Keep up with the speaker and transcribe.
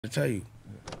to tell you.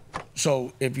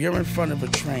 So if you're in front of a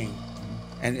train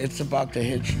and it's about to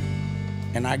hit you,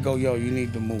 and I go, yo, you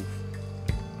need to move,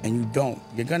 and you don't,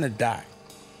 you're gonna die.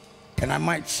 And I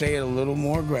might say it a little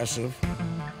more aggressive,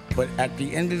 but at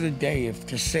the end of the day, if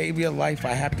to save your life,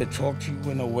 I have to talk to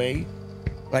you in a way,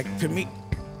 like to me,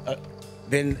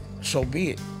 then so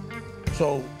be it.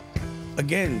 So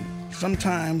again,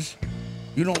 sometimes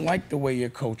you don't like the way your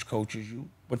coach coaches you,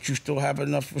 but you still have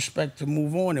enough respect to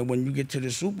move on. And when you get to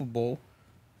the Super Bowl,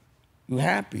 you're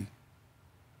happy.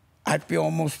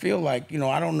 Almost feel like,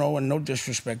 I don't know, and no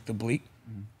disrespect to Bleek,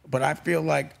 but I feel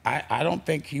like I don't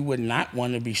think he would not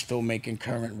want to be still making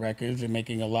current records and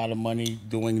making a lot of money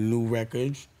doing new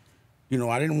records.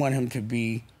 I didn't want him to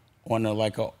be on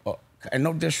and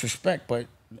no disrespect, but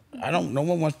no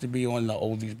one wants to be on the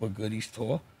oldies but goodies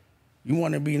tour. You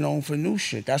want to be known for new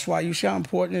shit. That's why you see how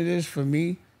important it is for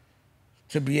me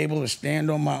to be able to stand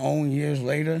on my own years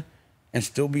later and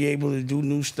still be able to do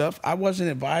new stuff. I wasn't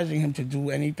advising him to do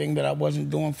anything that I wasn't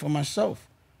doing for myself.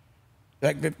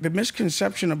 Like the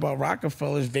misconception about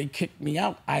Rockefeller is they kicked me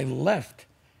out. I left.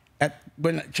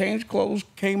 When Change Clothes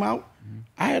came out,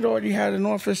 I had already had an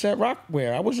office at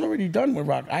Rockware. I was already done with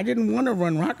Rock. I didn't want to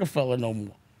run Rockefeller no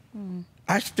more.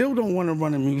 I still don't want to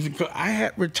run a music. I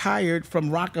had retired from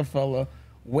Rockefeller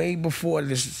way before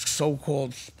this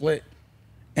so-called split.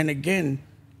 And again,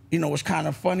 it's kind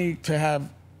of funny to have,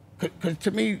 because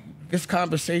to me, this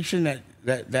conversation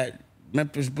that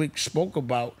Memphis Bleek spoke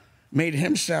about made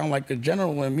him sound like a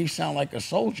general and me sound like a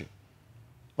soldier.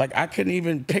 Like, I couldn't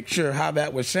even picture how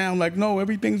that would sound. Like, no,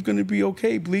 everything's going to be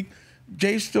okay, Bleek.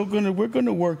 Jay's still we're going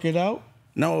to work it out.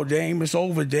 No, Dame, it's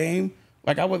over, Dame.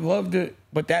 Like, I would love to,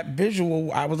 but that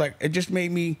visual, I was like, it just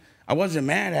made me, I wasn't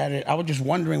mad at it. I was just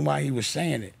wondering why he was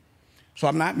saying it. So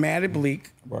I'm not mad at Bleek.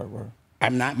 Right.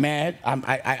 I'm not mad.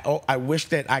 I wish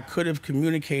that I could have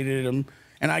communicated him.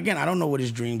 And again, I don't know what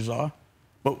his dreams are,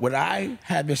 but would I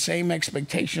have the same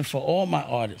expectation for all my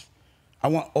artists? I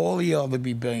want all of y'all to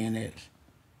be billionaires.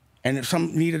 And if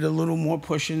some needed a little more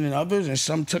pushing than others, and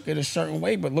some took it a certain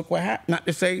way, but look what happened. Not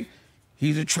to say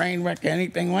he's a train wreck or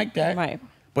anything like that. Right.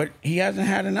 But he hasn't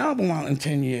had an album out in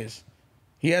 10 years.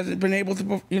 He hasn't been able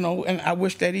to, and I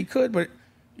wish that he could, but,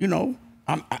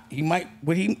 he might,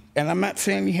 and I'm not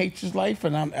saying he hates his life,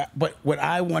 but what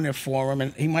I wanted for him,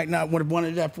 and he might not would have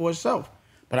wanted that for himself,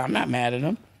 but I'm not mad at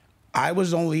him. I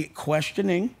was only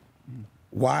questioning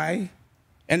why,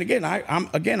 and again,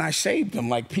 I saved him.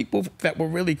 Like, people that were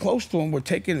really close to him were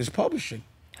taking his publishing.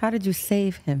 How did you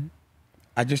save him?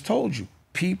 I just told you,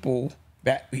 people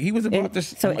that he was about to.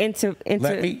 So I'm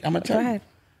gonna tell you.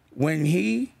 When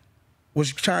he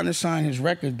was trying to sign his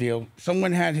record deal,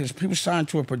 he was signed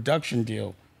to a production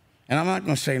deal. And I'm not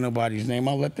gonna say nobody's name,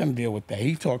 I'll let them deal with that.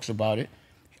 He talks about it.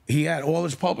 He had all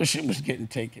his publishing was getting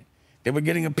taken. They were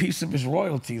getting a piece of his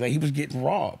royalty, like he was getting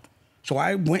robbed. So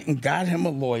I went and got him a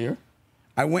lawyer.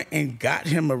 I went and got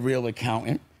him a real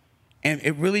accountant. And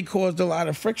it really caused a lot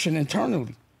of friction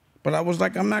internally. But I was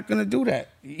like, I'm not gonna do that.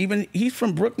 Even he's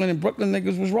from Brooklyn, and Brooklyn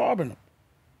niggas was robbing him.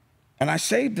 And I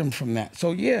saved him from that.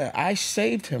 So yeah, I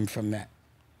saved him from that.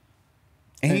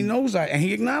 And he knows and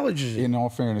he acknowledges it. In all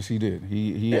fairness, he did.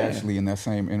 He actually, in that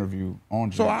same interview on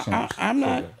Jack Chance, I'm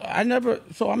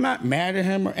not mad at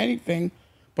him or anything,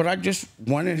 but I just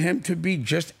wanted him to be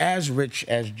just as rich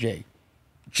as Jay,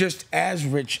 just as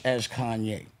rich as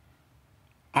Kanye.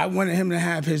 I wanted him to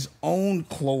have his own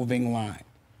clothing line.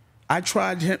 I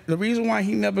tried him. The reason why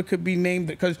he never could be named,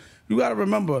 because you got to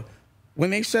remember, when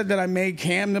they said that I made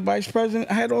Cam the vice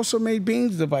president, I had also made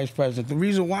Beans the vice president. The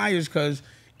reason why is because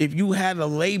if you had a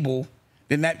label,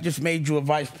 then that just made you a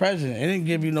vice president. It didn't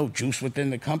give you no juice within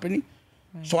the company.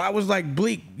 Right. So I was like,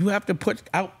 Bleek, you have to put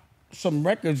out some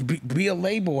records, be a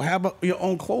label, have your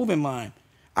own clothing line.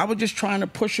 I was just trying to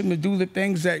push him to do the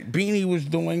things that Beanie was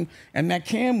doing and that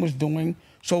Cam was doing,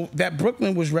 so that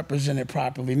Brooklyn was represented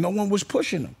properly. No one was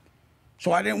pushing him.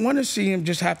 So I didn't want to see him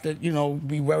just have to,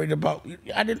 be worried about.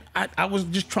 I was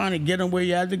just trying to get him where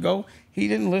he had to go. He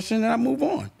didn't listen, and I move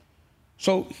on.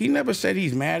 So he never said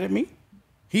he's mad at me.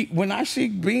 When I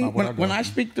speak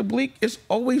to Bleek, it's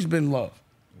always been love.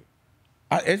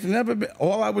 It's never been.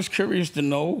 All I was curious to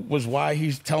know was why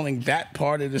he's telling that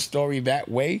part of the story that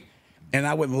way, and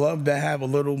I would love to have a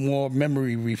little more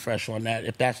memory refresh on that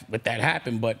if that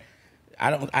happened. But I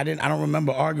don't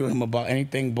remember arguing him about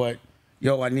anything but.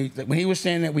 When he was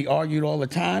saying that we argued all the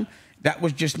time, that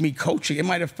was just me coaching. It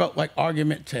might have felt like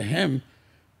argument to him,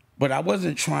 but I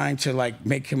wasn't trying to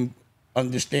make him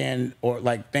understand or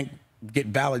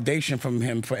get validation from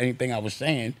him for anything I was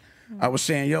saying. I was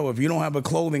saying, if you don't have a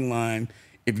clothing line,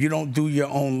 if you don't do your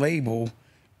own label,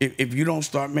 if you don't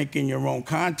start making your own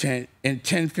content in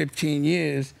 10, 15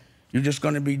 years, you're just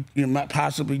going to be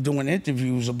possibly doing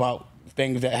interviews about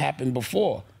things that happened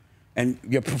before. And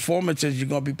your performances, you're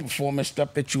going to be performing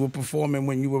stuff that you were performing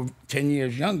when you were 10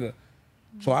 years younger.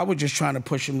 So I was just trying to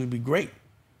push him to be great.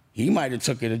 He might have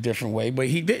took it a different way, but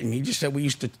he didn't. He just said we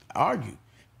used to argue.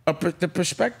 The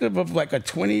perspective of like a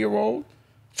 20-year-old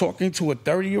talking to a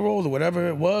 30-year-old or whatever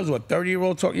it was, or a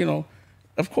 30-year-old talk,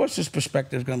 of course his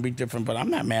perspective is going to be different, but I'm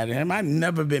not mad at him. I've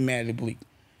never been mad at Bleek.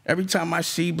 Every time I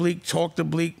see Bleek, talk to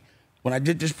Bleek, when I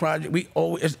did this project,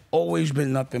 it's always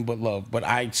been nothing but love. But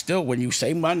I still, when you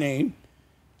say my name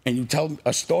and you tell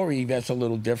a story that's a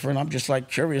little different, I'm just like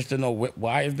curious to know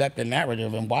why is that the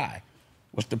narrative and why?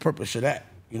 What's the purpose of that?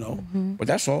 But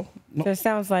that's all. No. So it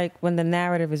sounds like when the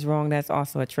narrative is wrong, that's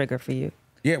also a trigger for you.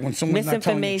 Yeah, when someone's not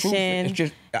telling the truth, misinformation. it's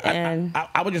just,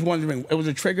 I was just wondering, it was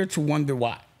a trigger to wonder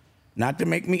why. Not to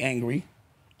make me angry.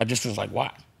 I just was like,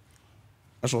 why?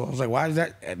 That's all. I was like, why is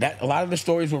that? A lot of the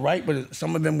stories were right, but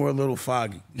some of them were a little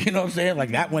foggy. You know what I'm saying?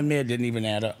 Like that one there didn't even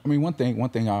add up. I mean, one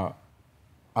thing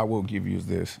I will give you is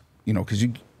this, because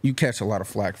you catch a lot of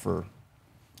flack for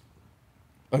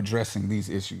addressing these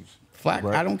issues. Flack?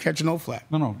 Right? I don't catch no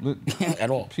flack. No.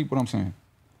 At all. See what I'm saying?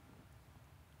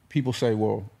 People say,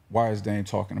 well, why is Dane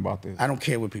talking about this? I don't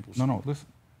care what people say. No, listen.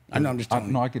 I know, I'm just telling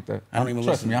you. No, I get that. I don't even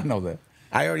Trust listen. me, I know that.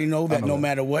 I already know that no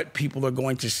matter what, people are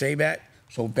going to say that.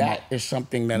 So that is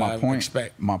something that I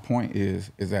expect. My point is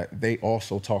that they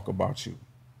also talk about you.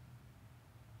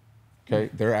 Okay?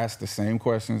 They're asked the same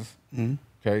questions.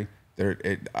 Okay?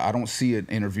 I don't see an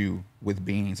interview with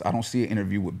Beans. I don't see an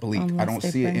interview with Bleek. I don't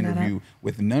see an interview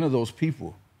with none of those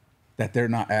people that they're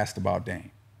not asked about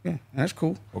Dane. Yeah, that's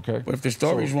cool. Okay? But if the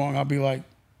story's wrong, I'll be like,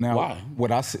 now, why?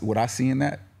 What I see in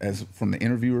that, as from the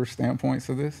interviewer standpoint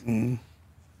of this, from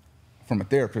a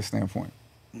therapist standpoint,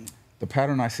 the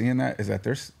pattern I see in that is that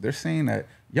they're saying that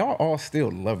y'all all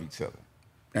still love each other.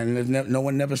 And there's no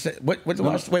one never said, wait.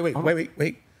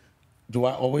 Do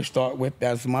I always start with,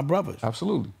 that's my brothers?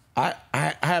 Absolutely. I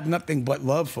have nothing but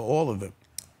love for all of them.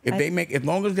 As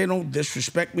long as they don't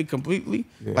disrespect me completely,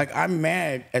 like I'm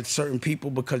mad at certain people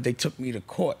because they took me to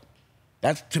court.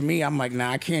 That's, to me, I'm like,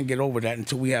 nah, I can't get over that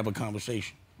until we have a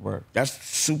conversation. Right. That's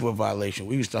super violation.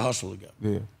 We used to hustle together.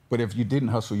 Yeah. But if you didn't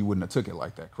hustle, you wouldn't have took it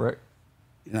like that, correct?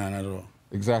 No, not at all.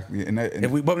 Exactly.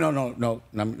 But no.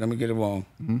 Let me get it wrong.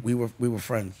 We were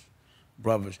friends,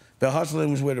 brothers. The hustling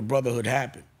was where the brotherhood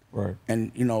happened. Right.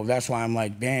 And that's why I'm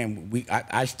like, damn,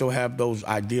 I still have those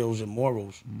ideals and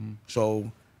morals.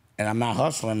 So, and I'm not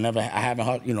hustling. I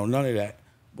haven't none of that.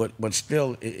 But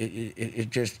still, it's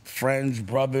just friends,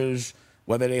 brothers,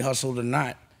 whether they hustled or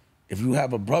not. If you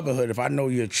have a brotherhood, if I know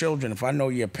your children, if I know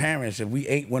your parents, if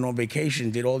we went on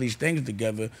vacation, did all these things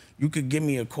together, you could give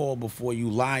me a call before you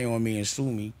lie on me and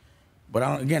sue me. But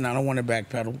I don't want to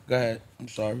backpedal. Go ahead. I'm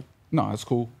sorry. No, it's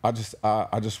cool. I just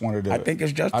wanted to. I think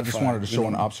it's justified. I just wanted to show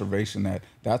an observation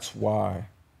that's why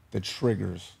the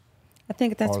triggers. I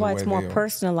think that's why it's more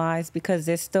personalized, because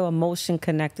there's still emotion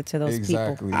connected to those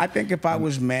people. I think if I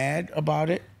was mad about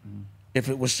it, if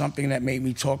it was something that made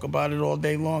me talk about it all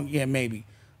day long, yeah, maybe.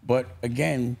 But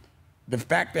again, the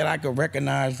fact that I could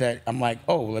recognize that, I'm like,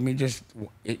 oh, let me just,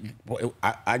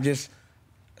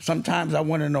 sometimes I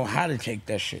want to know how to take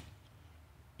that shit.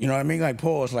 You know what I mean? Like,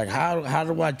 pause, like, how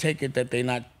do I take it that they're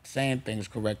not saying things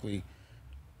correctly?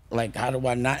 Like, how do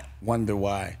I not wonder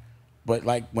why? But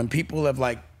like, when people have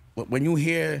like, when you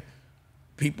hear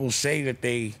people say that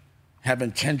they have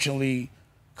intentionally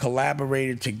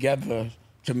collaborated together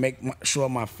to make sure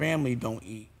my family don't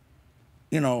eat,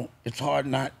 it's hard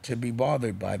not to be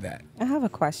bothered by that. I have a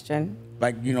question.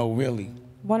 Like, really.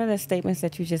 One of the statements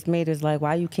that you just made is like,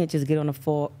 why you can't just get on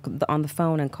the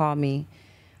phone and call me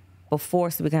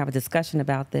before so we can have a discussion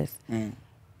about this.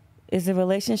 Is the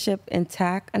relationship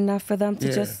intact enough for them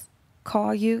to just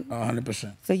call you?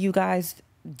 100%. So you guys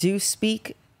do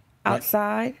speak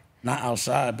outside? Not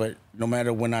outside, but no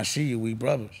matter when I see you, we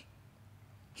brothers.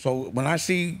 So when I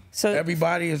see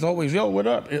everybody, is always, yo, what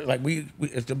up?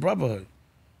 It's the brotherhood.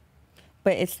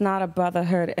 But it's not a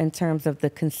brotherhood in terms of the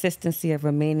consistency of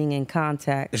remaining in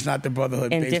contact. It's not the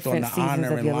brotherhood based on the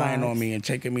honor and lying on me and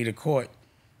taking me to court.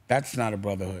 That's not a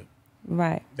brotherhood.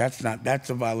 Right. That's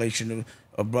a violation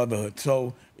of brotherhood.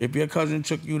 So if your cousin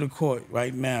took you to court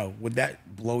right now, would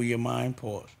that blow your mind?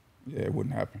 Pause. Yeah, it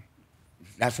wouldn't happen.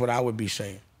 That's what I would be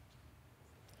saying.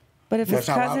 But if his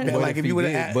cousin, but if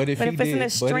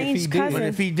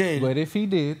he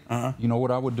did, you know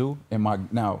what I would do?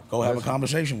 Go have a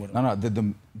conversation with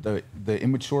him. The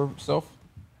immature self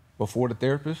before the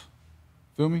therapist,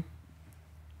 feel me?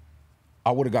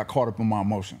 I would have got caught up in my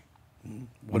emotion. What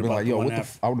I'd be about like, the yo, one what the?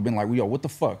 after? I would have been like, yo, what the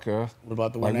fuck, cuz? What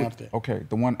about the Like, one after? Okay,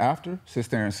 the one after sits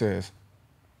there and says,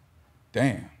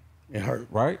 damn. It hurt.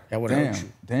 Right? That would damn, hurt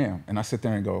you. Damn. And I sit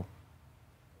there and go,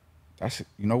 that's,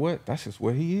 you know what? That's just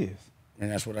where he is.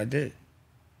 And that's what I did.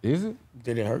 Is it?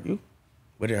 Did it hurt you?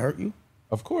 Would it hurt you?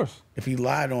 Of course. If he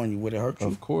lied on you, would it hurt you?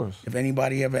 Of course. If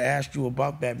anybody ever asked you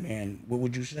about that man, what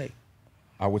would you say?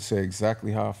 I would say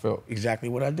exactly how I felt. Exactly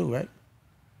what I do, right?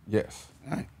 Yes.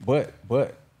 All right.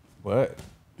 But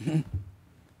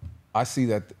I see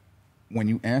that when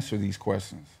you answer these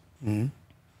questions,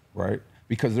 right?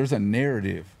 Because there's a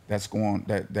narrative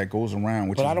that goes around,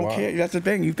 which But is I don't why. care. That's the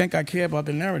thing. You think I care about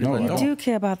the narrative. No, I I You don't. do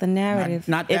care about the narrative.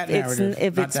 Not that narrative.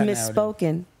 If Not it's that narrative.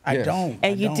 misspoken. I Yes. don't. And I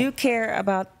you don't. do care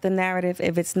about the narrative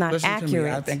if it's not Listen accurate.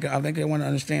 to me. I think I want to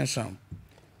understand something.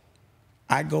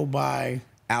 I go by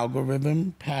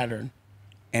algorithm, pattern,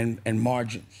 and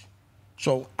margins.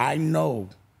 So I know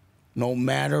no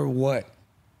matter what,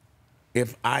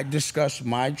 if I discuss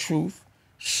my truth,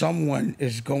 someone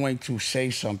is going to say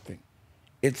something.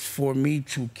 It's for me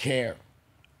to care.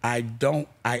 I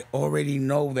already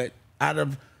know that out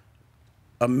of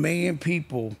 1 million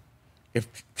people, if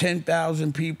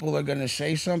 10,000 people are going to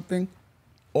say something,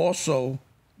 also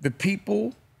the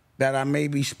people that I may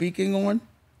be speaking on,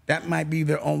 that might be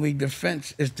their only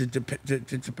defense, is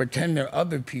to pretend they're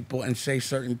other people and say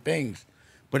certain things.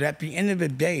 But at the end of the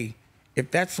day, if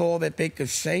that's all that they could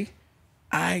say,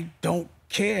 I don't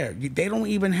care. They don't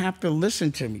even have to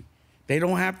listen to me. They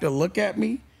don't have to look at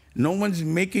me. No one's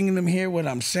making them hear what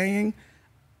I'm saying.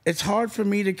 It's hard for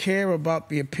me to care about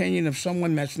the opinion of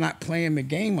someone that's not playing the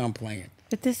game I'm playing.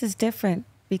 But this is different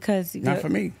because Not for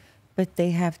me. But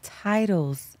they have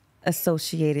titles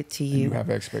associated to you. You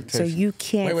have expectations. So you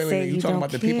can't Wait. say You you talking don't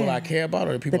about the care. people I care about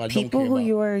or the people I The don't people care who about?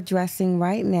 you're addressing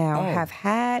right now Oh. have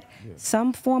had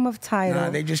some form of title.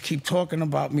 Nah, they just keep talking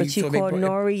about me. But you so call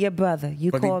Nori your brother. You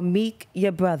but they- call Meek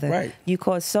your brother. Right. You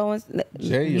call so-and-so.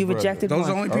 Jay your You brother. rejected Those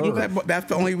are one. the only people that's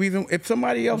the only reason. If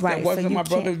somebody else Right. that wasn't so my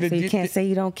brother, so you can't say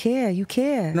you don't care. You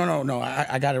care. No.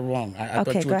 I got it wrong. I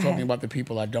Okay, thought you go were talking ahead. about the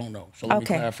people I don't know. So let me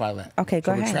Okay. clarify that. Okay,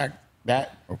 go so ahead. retract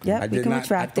that. Okay. Yep, I you did can not.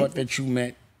 retract I thought it. that you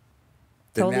meant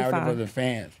the Totally narrative fine. of the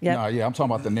fans. Yep. Nah, yeah, I'm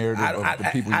talking about the narrative of the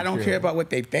people. I don't care about what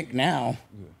they think now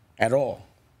at all.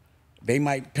 They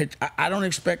might pitch. I don't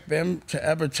expect them to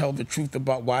ever tell the truth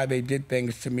about why they did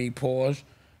things to me, pause,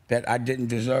 that I didn't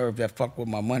deserve, that fuck with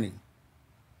my money.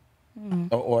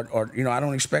 Or I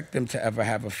don't expect them to ever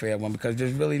have a fair one because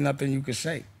there's really nothing you could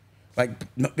say. Like,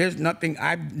 there's nothing,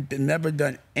 I've never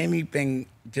done anything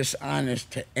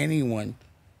dishonest to anyone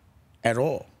at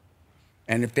all.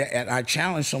 And and I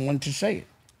challenge someone to say it.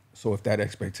 So if that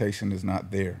expectation is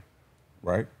not there,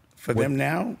 right? For them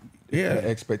now, yeah. That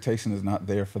expectation is not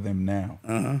there for them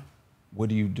now. What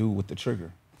do you do with the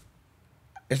trigger?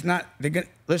 It's not,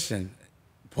 listen,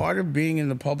 part of being in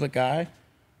the public eye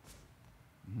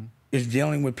is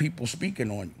dealing with people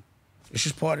speaking on you. It's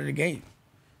just part of the game.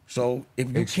 So if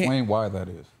you Explain why that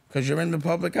is. because you're in the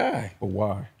public eye. But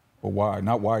why? But why?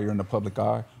 Not why you're in the public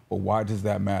eye, but why does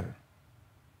that matter?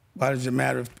 Why does it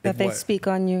matter if That they what? speak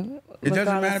on you. It doesn't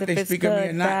regardless matter if they it's speak of me or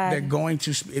good, not. bad. They're going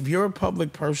to. If you're a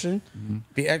public person,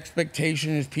 the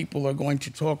expectation is people are going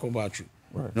to talk about you,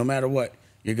 Right. no matter what.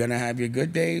 You're gonna have your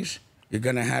good days. You're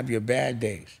gonna have your bad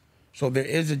days. So there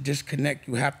is a disconnect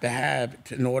you have to have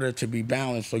in order to be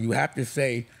balanced. So you have to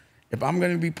say, if I'm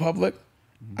gonna be public,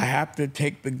 I have to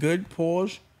take the good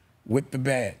pause with the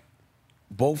bad.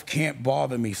 Both can't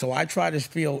bother me. So I try to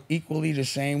feel equally the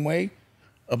same way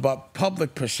about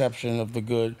public perception of the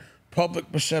good,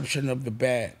 public perception of the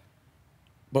bad.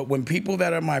 But when people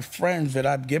that are my friends that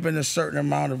I've given a certain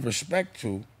amount of respect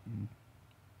to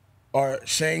are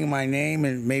saying my name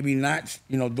and maybe not,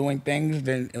 doing things,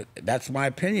 then that's my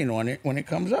opinion on it when it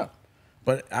comes up.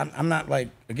 But I'm not like,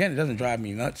 again, it doesn't drive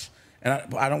me nuts.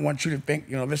 And I don't want you to think,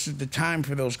 this is the time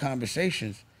for those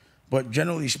conversations. But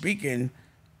generally speaking,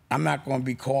 I'm not going to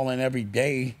be calling every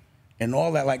day and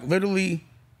all that. Like literally,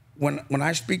 when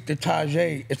I speak to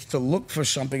Tajay, it's to look for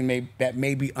something that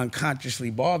may be unconsciously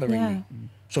bothering me.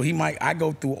 So I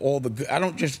go through all the good. I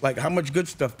don't just how much good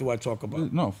stuff do I talk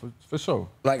about? No, for sure.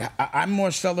 Like I'm more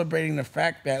celebrating the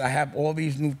fact that I have all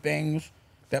these new things,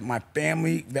 that my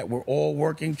family, that we're all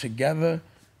working together,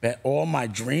 that all my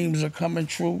dreams are coming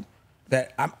true,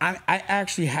 that I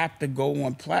actually have to go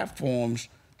on platforms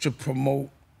to promote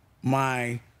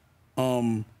my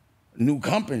new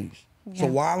companies. So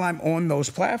while I'm on those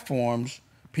platforms,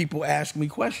 people ask me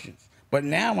questions. But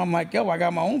now I'm like, I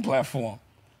got my own platform.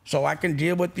 So I can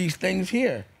deal with these things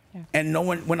here. Yeah.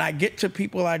 And when I get to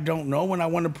people I don't know, when I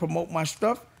want to promote my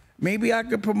stuff, maybe I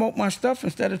could promote my stuff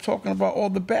instead of talking about all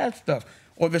the bad stuff.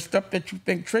 or the stuff that you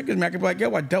think triggers me, I can be like,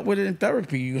 yo, I dealt with it in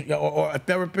therapy, or a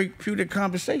therapeutic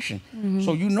conversation.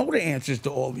 So you know the answers to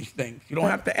all these things. You don't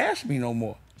have to ask me no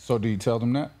more. So do you tell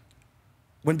them that?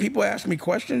 When people ask me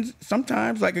questions,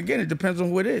 sometimes, like, again, it depends on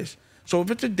who it is. So if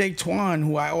it's a Daytwan,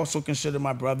 who I also consider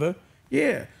my brother,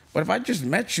 yeah. But if I just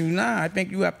met you, I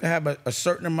think you have to have a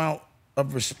certain amount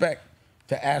of respect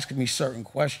to ask me certain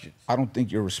questions. I don't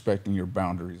think you're respecting your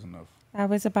boundaries enough. I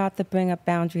was about to bring up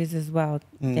boundaries as well,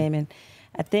 Damon.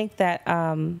 I think that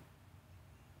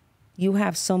you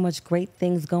have so much great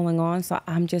things going on, so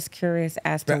I'm just curious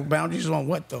as to Boundaries on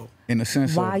what, though? In the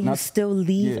sense why of you still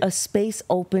leave a space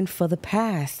open for the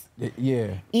past.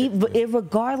 Yeah.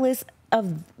 Regardless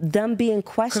of them being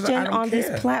questioned on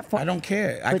this platform. I don't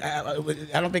care.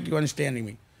 I don't think you're understanding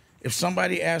me. If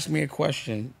somebody asks me a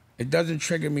question, it doesn't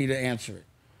trigger me to answer it.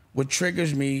 What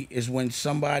triggers me is when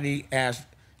somebody asks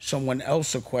someone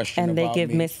else a question and they about give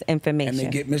me, misinformation. and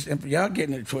they get misinformation. Y'all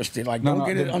getting it twisted. Like, don't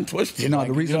get it untwisted. No, like,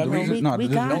 the reason there's a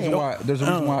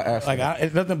reason why I asked. Like,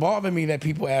 it doesn't bother me that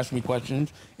people ask me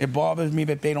questions. It bothers me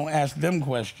that they don't ask them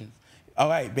questions. All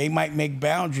right, they might make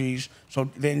boundaries. So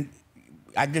then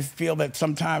I just feel that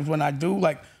sometimes when I do,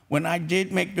 like when I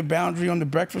did make the boundary on the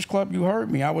Breakfast Club, you heard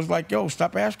me. I was like, yo,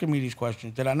 stop asking me these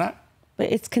questions. Did I not?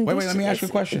 But it's conditional. Wait, let me ask you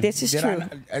a question. This is true.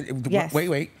 Yes.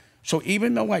 Wait. So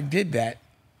even though I did that,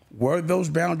 were those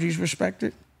boundaries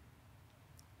respected?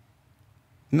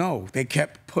 No, they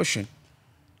kept pushing.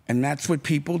 And that's what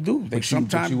people do. But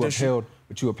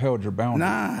you upheld your boundaries.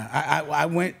 Nah, I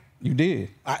went. You did.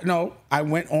 I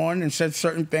went on and said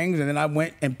certain things, and then I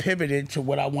went and pivoted to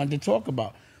what I wanted to talk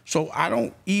about. So I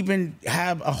don't even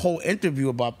have a whole interview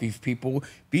about these people.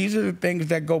 These are the things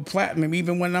that go platinum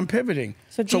even when I'm pivoting.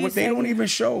 So what they don't even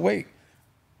show,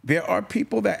 there are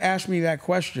people that ask me that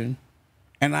question,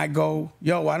 and I go,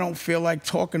 yo, I don't feel like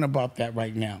talking about that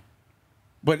right now.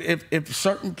 But if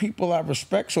certain people I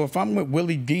respect, so if I'm with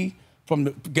Willie D from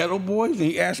the Ghetto Boys and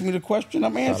he asks me the question,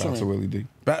 I'm answering. Shout out to Willie D.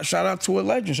 Shout out to a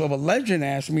legend. So if a legend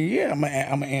asks me, yeah, I'm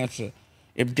gonna answer.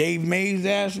 If Dave Mays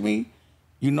asks me,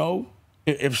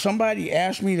 if somebody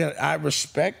asks me that I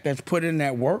respect, that's put in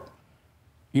that work,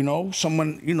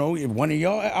 someone, if one of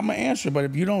y'all, I'm gonna answer. But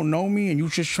if you don't know me and you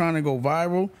just trying to go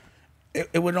viral,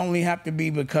 it would only have to be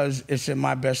because it's in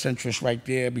my best interest right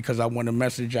there, because I want a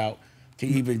message out to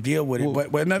even deal with it.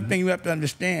 But another thing you have to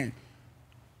understand,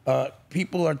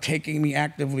 people are taking me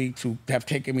have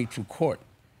taken me to court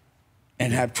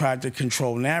and have tried to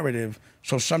control narrative.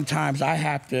 So sometimes I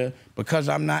have to, because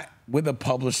I'm not with a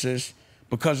publicist,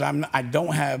 because I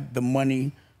don't have the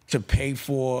money to pay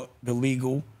for the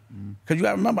legal. Because you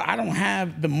got to remember, I don't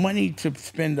have the money to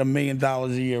spend $1 million a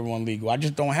year on legal. I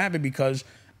just don't have it because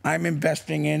I'm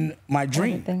investing in my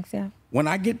dream. When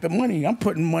I get the money, I'm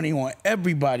putting money on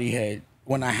everybody's head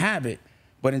when I have it.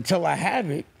 But until I have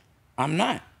it, I'm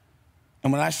not.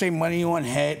 And when I say money on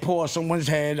head, pour someone's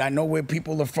head, I know where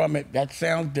people are from it. That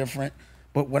sounds different.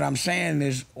 But what I'm saying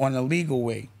is on a legal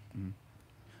way.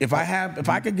 If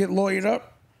I could get lawyered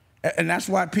up, and that's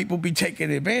why people be taking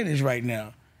advantage right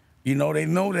now. They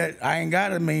know that I ain't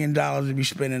got $1 million to be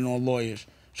spending on lawyers.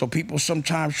 So people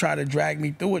sometimes try to drag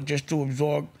me through it just to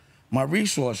absorb my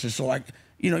resources. So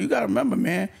you got to remember,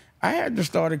 man, I had to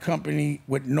start a company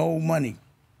with no money,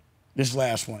 this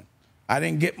last one. I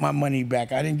didn't get my money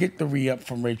back. I didn't get the re-up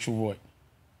from Rachel Roy.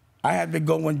 I had to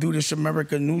go and do this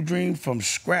America New Dream from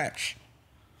scratch.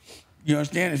 You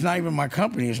understand? It's not even my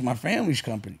company. It's my family's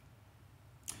company.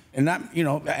 And not,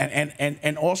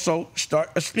 and also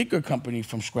start a sneaker company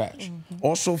from scratch.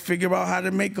 Also figure out how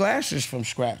to make glasses from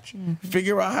scratch.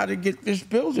 Figure out how to get this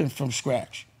building from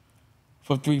scratch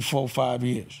for 3, 4, 5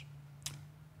 years.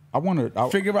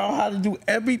 Figure out how to do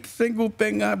every single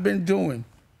thing I've been doing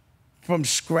from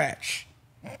scratch.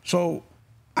 So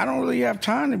I don't really have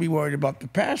time to be worried about the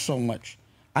past so much.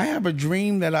 I have a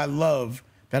dream that I love,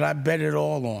 that I bet it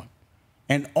all on.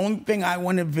 And the only thing I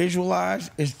want to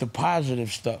visualize is the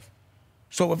positive stuff.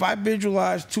 So if I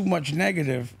visualize too much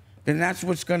negative, then that's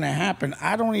what's going to happen.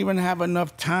 I don't even have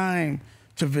enough time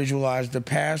to visualize the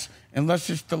past unless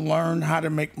it's to learn how to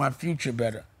make my future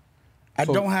better. I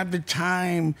don't have the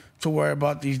time to worry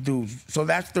about these dudes. So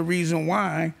that's the reason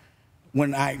why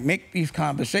when I make these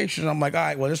conversations, I'm like, all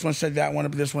right, well, this one said that one,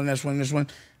 this one, this one, this one.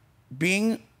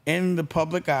 Being in the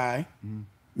public eye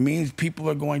means people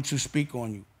are going to speak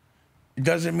on you. It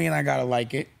doesn't mean I gotta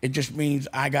like it. It just means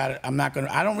I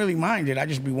don't really mind it. I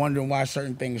just be wondering why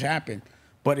certain things happen.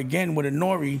 But again, with a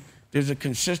Nori, there's a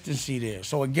consistency there.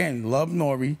 So again, love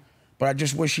Nori, but I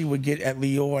just wish he would get at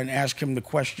Lior and ask him the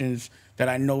questions that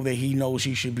I know that he knows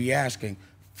he should be asking.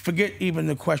 Forget even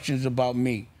the questions about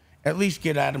me. At least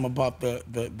get at him about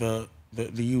the the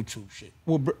YouTube shit.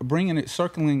 Well,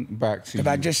 circling back to you.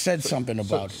 Because I just said something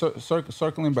about it.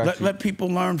 Circling back let people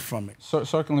learn from it.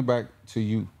 Circling back to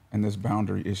you and this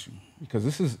boundary issue, because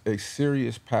this is a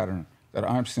serious pattern that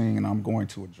I'm seeing, and I'm going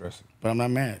to address it. But I'm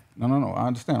not mad. No. I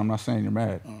understand. I'm not saying you're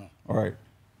mad. All right.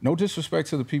 No disrespect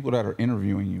to the people that are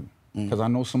interviewing you, because I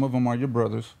know some of them are your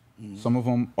brothers. Some of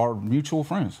them are mutual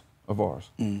friends of ours,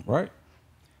 right?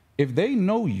 If they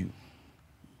know you,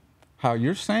 how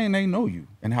you're saying they know you,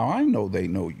 and how I know they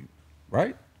know you,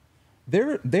 right?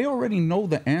 They already know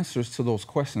the answers to those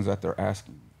questions that they're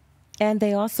asking you. And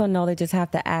they also know they just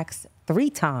have to ask 3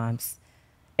 times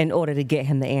in order to get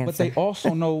him the answer. But they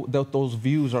also know that those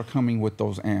views are coming with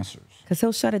those answers. Because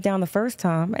he'll shut it down the first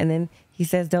time, and then he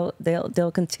says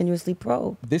they'll continuously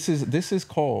probe. This is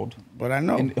called. But I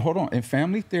know. Hold on. In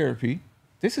family therapy,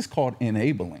 this is called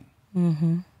enabling.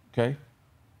 Okay.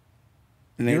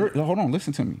 Hold on.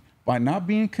 Listen to me. By not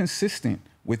being consistent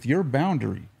with your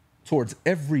boundary towards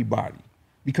everybody,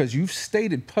 because you've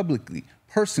stated publicly,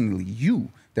 personally,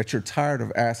 that you're tired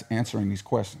of answering these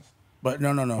questions. But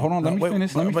no. Hold on. Let me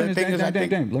finish. Let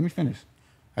me finish.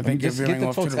 I think just get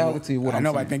the totality of what I'm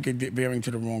saying. I think you're veering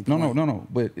to the wrong point. No.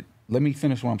 But let me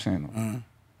finish what I'm saying, though.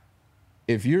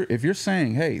 If you're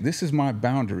saying, hey, this is my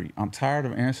boundary, I'm tired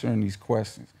of answering these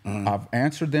questions. I've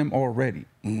answered them already.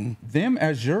 Them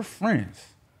as your friends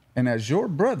and as your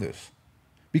brothers,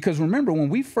 because remember when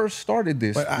we first started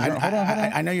this. But hold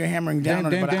on. I know you're hammering down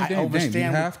on it, but I understand. You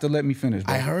have to let me finish.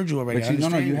 Bro. I heard you already.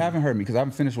 But you haven't heard me because I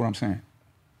haven't finished what I'm saying.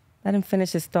 Let him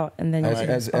finish his thought, and then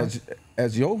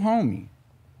as your homie,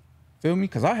 feel me?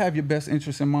 Because I have your best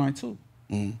interest in mind too.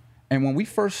 And when we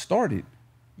first started,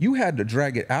 you had to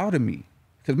drag it out of me.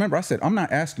 Because remember, I said I'm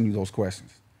not asking you those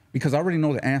questions because I already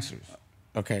know the answers.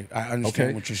 Okay, I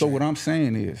understand what you're saying. So what I'm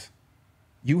saying is,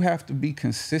 you have to be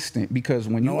consistent, because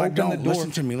when you open the door. Listen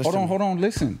to me. Hold on,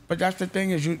 listen. But that's the thing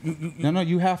is you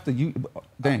you have to.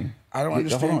 Dang. I don't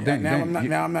understand. Hold on,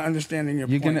 now I'm not understanding your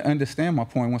point. You're going to understand my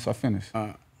point once I finish.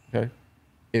 Okay?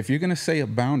 If you're going to say a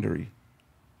boundary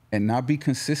and not be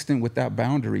consistent with that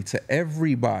boundary to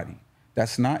everybody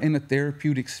that's not in a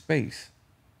therapeutic space,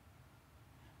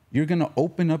 you're going to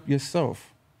open up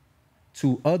yourself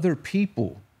to other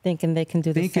people thinking they can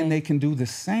do the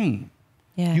same.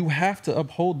 Yeah. You have to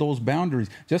uphold those boundaries.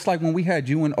 Just like when we had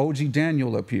you and OG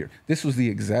Daniel up here. This was the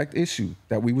exact issue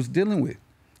that we was dealing with.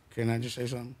 Can I just say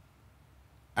something?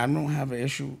 I don't have an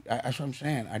issue. That's what I'm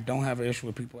saying. I don't have an issue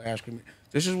with people asking me.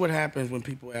 This is what happens when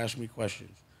people ask me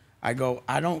questions. I go,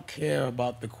 I don't care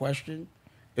about the question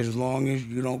as long as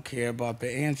you don't care about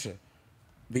the answer.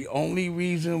 The only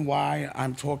reason why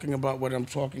I'm talking about what I'm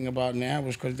talking about now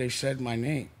is because they said my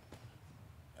name.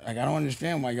 Like, I don't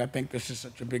understand why y'all think this is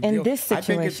such a big deal. In this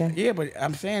situation. Yeah, but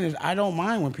I'm saying is I don't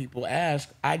mind when people ask.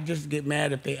 I just get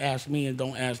mad if they ask me and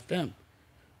don't ask them.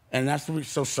 And that's the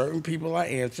so certain people I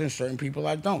answer and certain people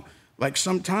I don't. Like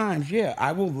sometimes, yeah,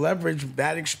 I will leverage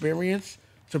that experience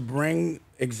to bring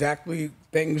exactly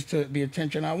things to the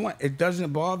attention I want. It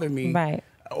doesn't bother me. Right.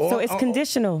 So it's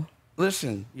conditional.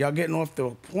 Listen, y'all getting off the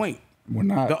point. We're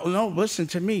not. No, listen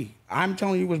to me. I'm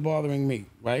telling you what's bothering me,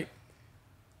 right?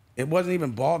 It wasn't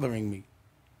even bothering me.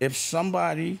 If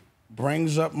somebody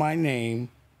brings up my name,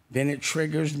 then it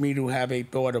triggers me to have a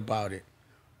thought about it.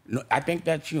 No, I think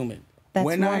that's human.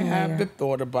 When I have the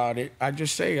thought about it, I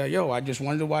just say, yo, I just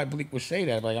wonder why Bleek would say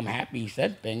that. Like, I'm happy he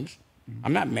said things.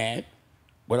 I'm not mad.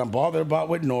 What I'm bothered about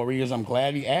with Nori is I'm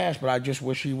glad he asked, but I just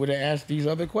wish he would have asked these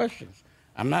other questions.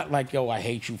 I'm not like, yo, I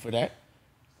hate you for that.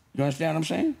 You understand what I'm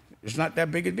saying? It's not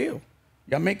that big a deal.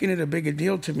 Y'all making it a bigger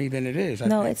deal to me than it is.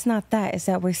 No, it's not that. It's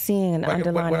that we're seeing an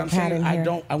underlying pattern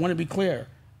here. I want to be clear.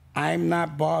 I'm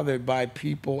not bothered by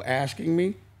people asking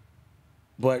me,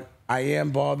 but I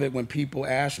am bothered when people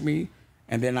ask me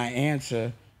and then I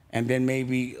answer, and then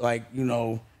maybe like, you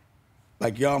know,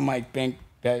 like y'all might think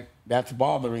that that's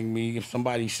bothering me if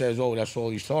somebody says, oh, that's all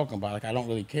he's talking about. Like, I don't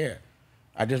really care.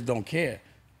 I just don't care.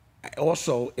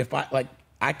 Also, if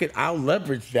I'll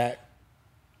leverage that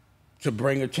to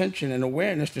bring attention and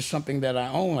awareness to something that I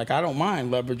own. Like, I don't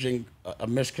mind leveraging a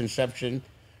misconception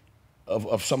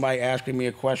of somebody asking me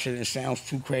a question. It sounds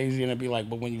too crazy, and it'd be like,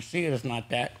 but when you see it, it's not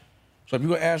that. So if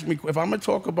you're gonna ask me, if I'm gonna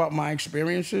talk about my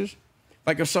experiences,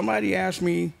 like if somebody asks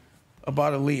me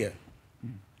about Aaliyah,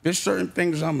 there's certain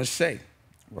things I'm gonna say.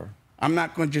 Right. I'm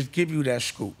not gonna just give you that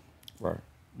scoop. Right.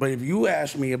 But if you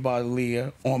ask me about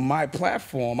Aaliyah on my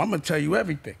platform, I'm gonna tell you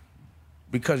everything.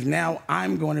 Because now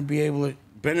I'm gonna be able to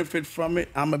benefit from it.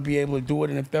 I'm gonna be able to do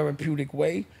it in a therapeutic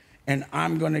way, and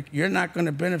you're not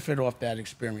gonna benefit off that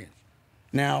experience.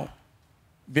 Now,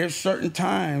 there's certain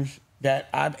times that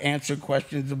I've answered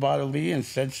questions about Aaliyah and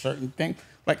said certain things.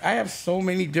 Like, I have so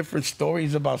many different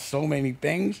stories about so many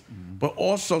things, but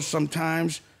also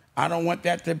sometimes I don't want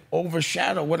that to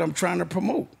overshadow what I'm trying to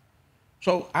promote.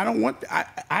 So I don't want,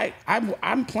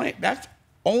 I'm playing, that's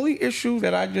only issue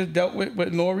that I just dealt with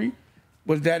Nori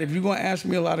was that if you're going to ask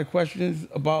me a lot of questions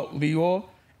about Lior,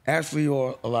 ask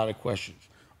Lior a lot of questions.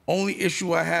 Only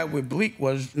issue I had with Bleek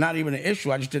was not even an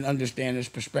issue. I just didn't understand his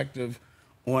perspective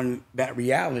on that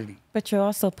reality. But you're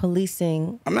also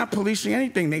policing. I'm not policing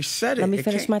anything. They said it. Let me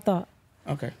finish my thought.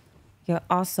 Okay. You're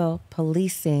also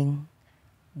policing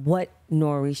what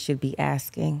Nori should be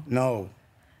asking. No.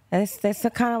 That's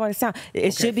kind of what it sounds.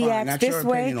 It should be fine. asked That's this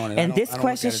your way, opinion on it. and this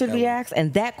question should be asked,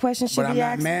 and that question should be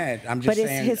asked. But I'm not mad. I'm just but saying.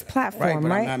 But it's his platform,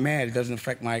 right? I'm not mad. It doesn't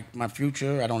affect my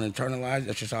future. I don't internalize.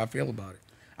 That's just how I feel about it.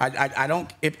 I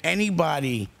don't. If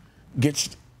anybody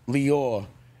gets Lior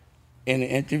in an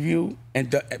interview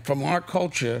and from our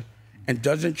culture and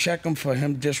doesn't check him for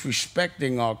him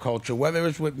disrespecting our culture, whether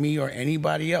it's with me or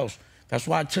anybody else, that's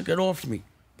why I took it off me.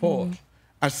 Pause.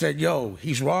 I said, yo,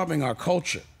 he's robbing our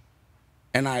culture.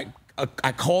 And I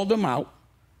called him out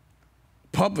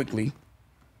publicly,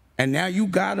 and now you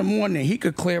got him on there. He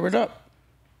could clear it up.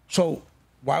 So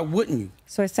why wouldn't you?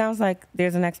 So it sounds like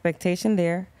there's an expectation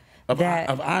there of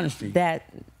honesty. That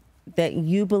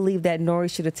you believe that Nori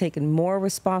should have taken more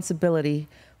responsibility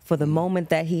for the moment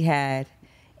that he had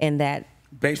and that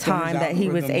Based time that he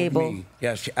was able.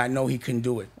 Yes, I know he can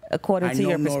do it. According to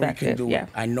your perspective, I know Nori can do it.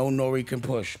 I know Nori can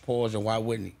push. Pause, and why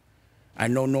wouldn't he? I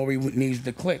know Nori needs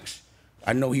the clicks.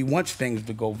 I know he wants things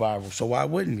to go viral, so why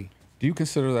wouldn't he? Do you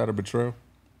consider that a betrayal?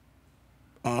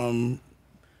 I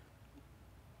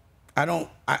don't.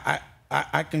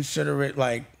 I consider it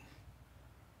like.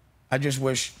 I just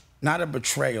wish not a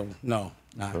betrayal. No,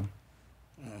 not. Okay.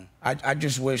 I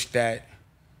just wish that.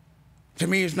 To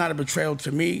me, it's not a betrayal.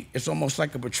 To me, it's almost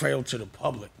like a betrayal to the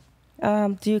public.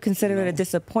 Do you consider it a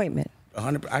disappointment?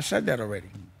 100%. I said that already.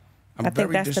 I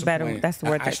think that's the better. That's the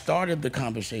word. I started the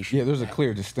conversation. Yeah, there's a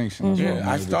clear distinction. Yeah,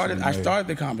 I started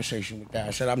the conversation with that.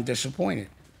 I said I'm disappointed.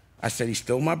 I said he's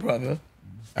still my brother.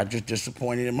 I'm just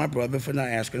disappointed in my brother for not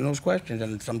asking those questions,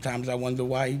 and sometimes I wonder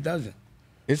why he doesn't.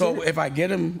 If I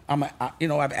get him,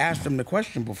 I've asked him the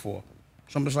question before.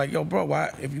 Somebody's like, yo, bro,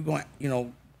 why? If you're going,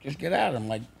 just get at him.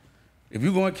 Like, if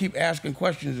you're going to keep asking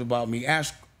questions about me,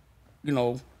 ask,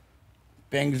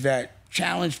 things that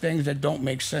challenge things that don't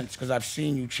make sense, because I've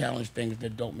seen you challenge things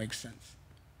that don't make sense.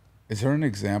 Is there an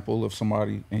example of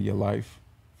somebody in your life,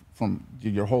 from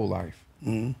your whole life,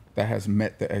 that has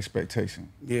met the expectation?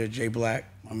 Yeah, Jay Black,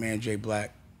 my man Jay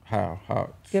Black. How?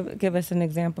 Give us an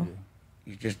example. Yeah.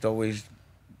 He's just always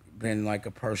been like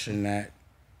a person that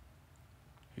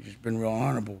he's just been real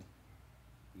honorable.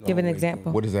 Give an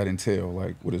example. What does that entail?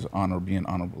 Like, what is honor, being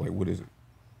honorable? Like, what is it?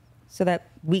 So that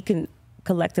we can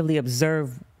collectively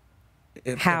observe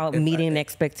how meeting an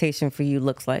expectation for you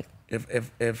looks like.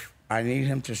 If I need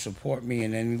him to support me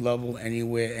in any level,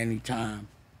 anywhere, anytime,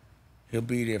 he'll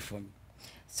be there for me.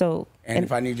 So, and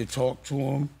if I need to talk to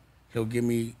him, he'll give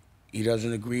me. He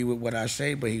doesn't agree with what I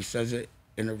say, but he says it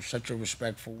in such a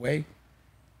respectful way.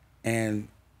 And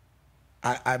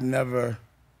I've never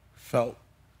felt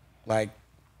like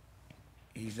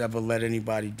he's ever let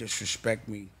anybody disrespect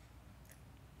me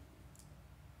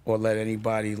or let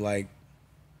anybody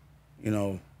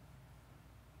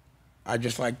I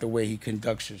just like the way he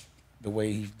conducts the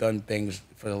way he's done things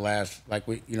for the last,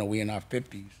 we in our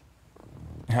 50s.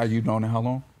 How you known it? How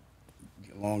long?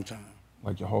 A long time.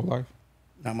 Like your whole life?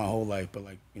 Not my whole life, but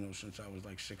since I was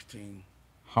 16.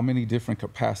 How many different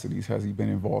capacities has he been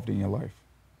involved in your life?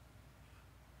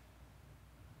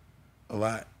 A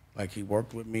lot. Like, he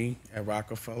worked with me at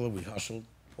Rockefeller. We hustled,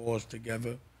 paused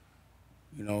together.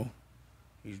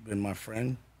 He's been my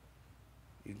friend.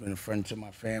 He's been a friend to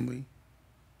my family.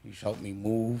 He's helped me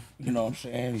move, you know what I'm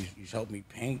saying? He's helped me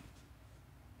paint.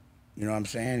 You know what I'm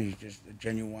saying? He's just a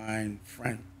genuine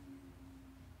friend.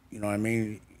 You know what I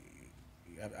mean?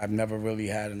 I've never really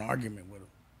had an argument with him.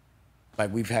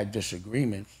 Like, we've had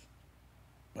disagreements,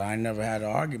 but I never had an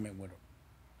argument with him.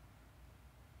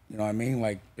 You know what I mean?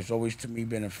 Like, it's always, to me,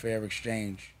 been a fair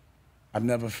exchange. I've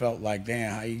never felt like,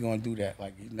 damn, how you gonna do that?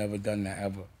 Like, he's never done that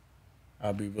ever.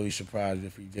 I'd be really surprised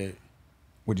if he did.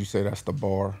 Would you say that's the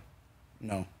bar?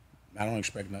 No, I don't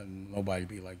expect nobody to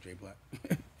be like Jay Black.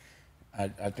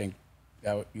 I think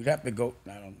that you'd have to go.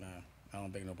 I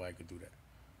don't think nobody could do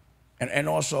that. And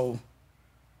also,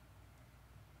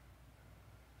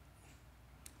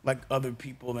 like other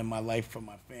people in my life from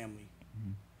my family,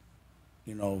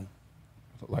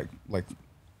 Like,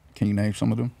 can you name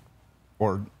some of them?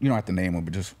 Or you don't have to name them,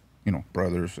 but just,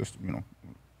 brothers, just,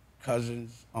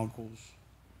 cousins, uncles,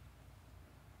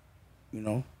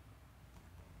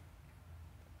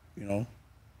 you know.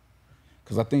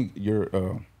 Because I think you're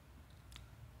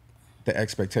the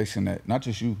expectation that not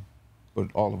just you, but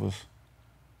all of us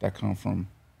that come from,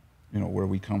 you know, where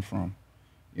we come from,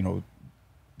 you know,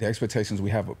 the expectations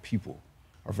we have of people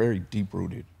are very deep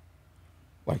rooted,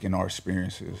 like in our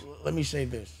experiences. Let me say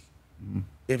this.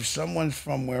 If someone's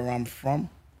from where I'm from,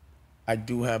 I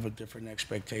do have a different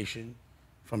expectation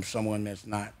from someone that's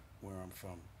not where I'm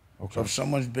from. Okay. So if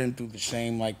someone's been through the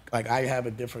same, like I have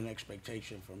a different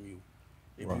expectation from you.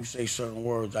 If Right. you say certain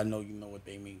words, I know you know what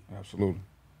they mean. Absolutely.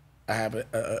 I have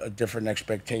a different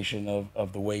expectation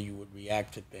of the way you would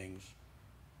react to things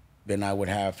than I would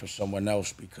have for someone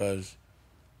else because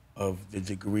of the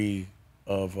degree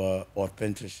of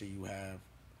authenticity you have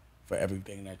for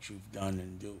everything that you've done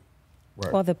and do.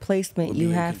 Right. Or the placement Would you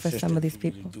be have for some of these inconsistent for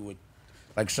you to people. do it.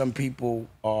 Like some people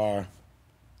are,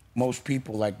 most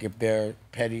people, like if they're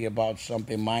petty about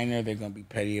something minor, they're going to be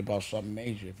petty about something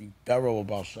major. If you're thorough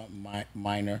about something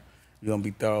minor, you're going to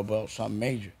be thorough about something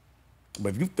major. But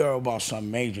if you're thorough about something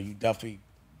major, you definitely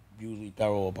usually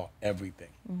thorough about everything.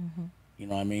 Mm-hmm. You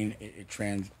know what I mean? It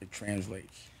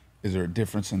translates. Is there a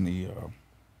difference in the,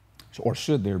 or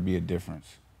should there be a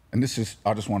difference? And this is,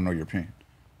 I just want to know your opinion.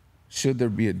 Should there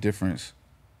be a difference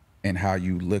in how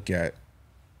you look at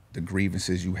the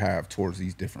grievances you have towards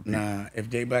these different people? Nah, if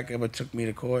J-Black ever took me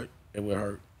to court, it would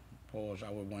hurt. Pause.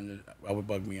 I would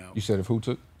bug me out. You said if who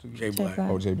took you? J-Black. J-Black.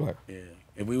 Oh, J-Black. Yeah.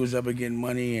 If we was ever getting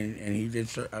money and he did,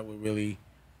 I would really,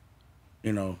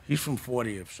 you know, he's from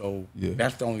 40th, so Yeah.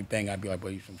 that's the only thing I'd be like,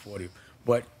 but he's from 40th.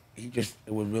 But it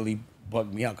would really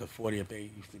bug me out because 40th, they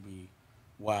used to be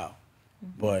wow.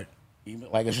 But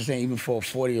even, like I was saying, even for a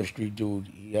 40th Street dude,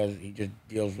 he just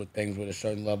deals with things with a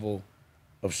certain level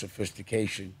of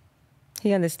sophistication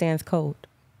He understands code.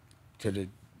 to the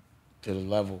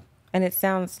level. And it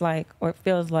sounds like, or it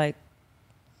feels like,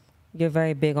 you're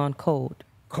very big on code.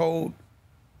 Code.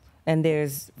 And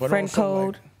there's But friend also,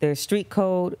 code, like- there's street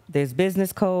code, there's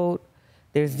business code,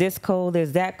 there's this code,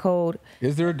 there's that code.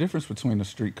 Is there a difference between the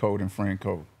street code and friend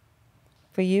code?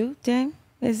 For you, James,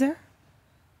 is there?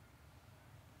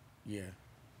 Yeah.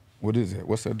 What is it?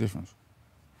 What's that difference?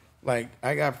 Like,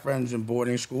 I got friends in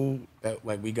boarding school that,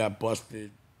 like, we got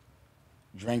busted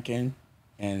drinking,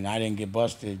 and I didn't get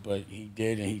busted, but he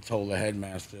did, and he told the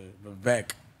headmaster,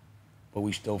 Vivek, but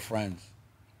we still friends.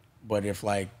 But if,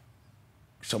 like,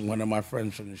 one of my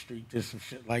friends from the street did some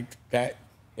shit like that,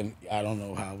 and I don't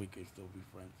know how we could still be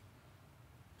friends.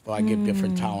 So I get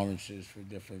different tolerances for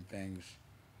different things.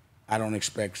 I don't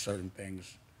expect certain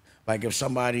things. Like, if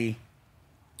somebody,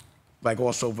 like,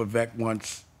 also Vivek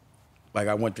once, like,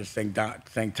 I went to St.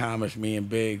 Thomas, me and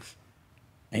Biggs,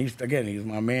 and he's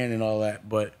my man and all that,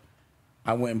 but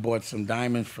I went and bought some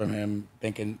diamonds from him,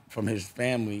 thinking from his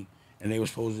family, and they were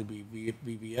supposed to be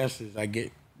VVS's. I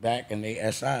get back, and they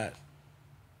SIs.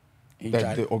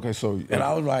 Okay, so And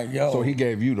I was like, yo. So he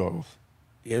gave you those.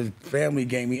 His family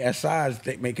gave me SIs,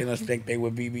 making us think they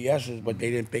were VVS's, but they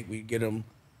didn't think we'd get them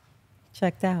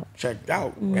Checked out. checked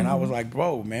out. And I was like,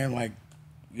 bro, man, like,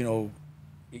 you know,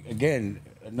 again,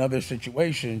 another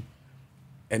situation,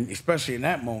 and especially in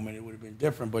that moment, it would have been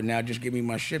different. But now just give me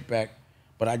my shit back.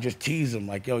 But I just tease him,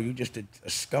 like, yo, you just a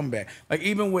scumbag. Like,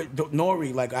 even with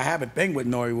Nori, like, I have a thing with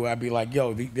Nori where I'd be like,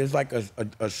 yo, there's like a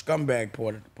scumbag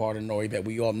part of Nori that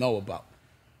we all know about.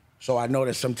 So I know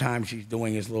that sometimes he's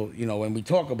doing his little, you know, when we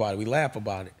talk about it, we laugh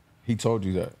about it. He told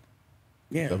you that.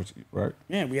 Yeah. Right?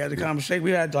 Yeah, we had the conversation.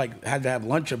 We had to have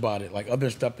lunch about it. Like,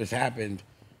 other stuff that's happened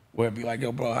where it'd be like,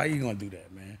 yo, bro, how you gonna do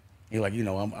that, man? He's like, you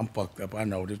know, I'm fucked up. I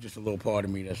know. There's just a little part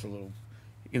of me that's a little,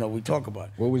 you know, we talk about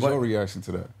it. What was your reaction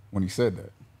to that when he said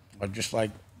that? I just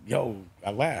like, yo,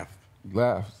 I laughed. You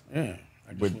laughed. Yeah,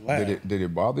 I just But laughed. did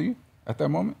it bother you at that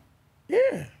moment?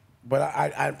 Yeah, but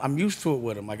I'm used to it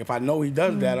with him. Like, if I know he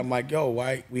does that, I'm like, yo,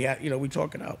 why we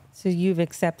talk it out. So you've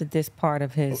accepted this part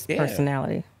of his Yeah.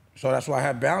 personality. So that's why I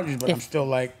have boundaries, but I'm still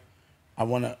like,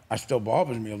 I still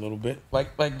bothers me a little bit.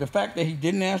 Like the fact that he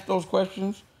didn't ask those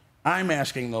questions, I'm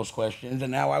asking those questions,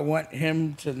 and now I want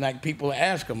him to, like, people to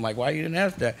ask him, like, why you didn't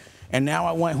ask that? And now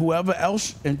I want whoever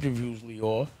else interviews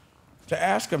Lior to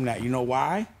ask him that. You know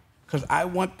why? Because I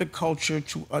want the culture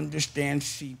to understand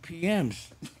CPMs.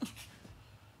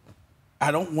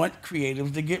 I don't want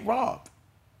creatives to get robbed.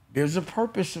 There's a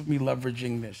purpose of me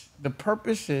leveraging this. The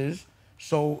purpose is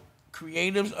so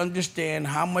creatives understand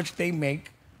how much they make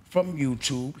from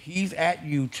YouTube. He's at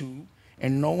YouTube,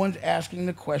 and no one's asking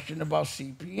the question about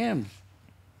CPMs.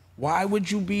 Why would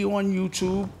you be on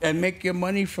YouTube and make your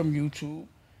money from YouTube,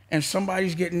 and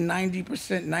somebody's getting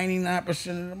 90%,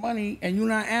 99% of the money, and you're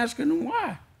not asking them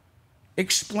why?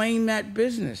 Explain that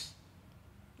business.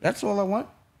 That's all I want.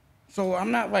 So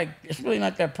I'm not like, it's really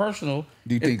not that personal.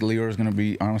 Do you think Leo is going to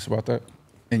be honest about that,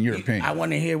 in your opinion? I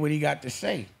want to hear what he got to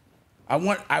say. I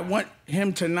want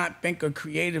him to not think a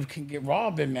creative can get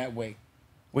robbed in that way,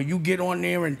 where you get on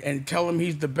there and tell him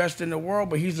he's the best in the world,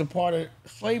 but he's a part of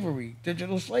slavery,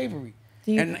 digital slavery.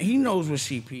 And he knows what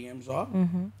CPMs are.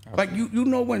 Like you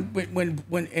know when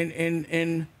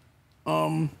in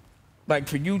like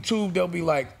for YouTube they'll be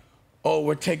like, oh,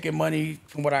 we're taking money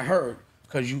from what I heard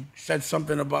because you said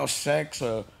something about sex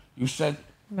or you said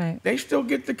they still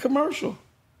get the commercial.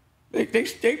 They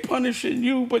punishing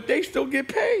you, but they still get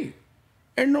paid,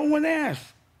 and no one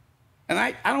asks. And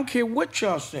I don't care what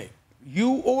y'all say,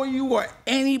 you or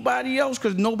anybody else,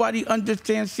 because nobody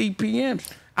understands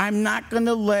CPMs. I'm not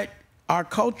gonna let our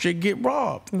culture get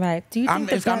robbed. Right. Do you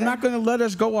think I'm not going to let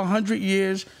us go 100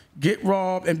 years, get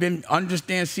robbed, and then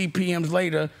understand CPMs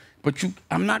later, but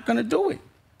I'm not going to do it.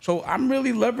 So I'm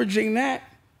really leveraging that.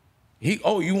 You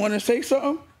want to say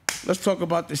something? Let's talk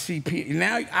about the CPM.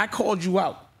 Now, I called you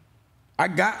out. I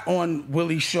got on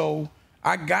Willie's show.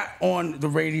 I got on the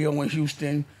radio in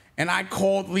Houston, and I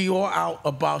called Leo out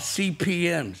about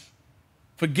CPMs.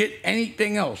 Forget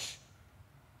anything else.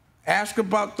 Ask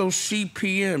about those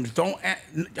CPMs.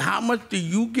 How much do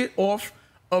you get off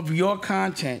of your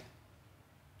content,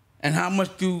 and how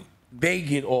much do they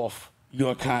get off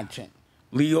your content,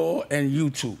 Leo and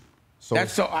YouTube? So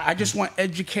I just want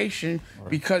education,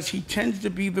 because he tends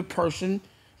to be the person.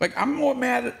 Like, I'm more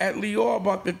mad at Leo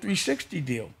about the 360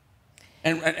 deal,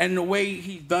 and the way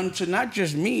he's done to not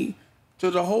just me,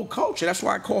 to the whole culture. That's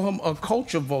why I call him a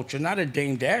culture vulture, not a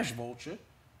Dame Dash vulture.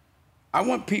 I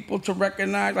want people to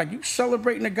recognize, like, you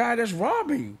celebrating a guy that's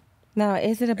robbing you. Now,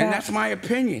 is it about... And that's my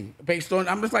opinion, based on...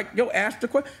 I'm just like, yo, ask the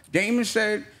question. Damon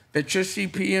said that your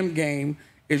CPM game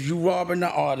is you robbing the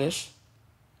artist,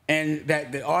 and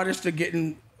that the artists are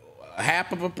getting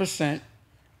 0.5%,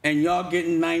 and y'all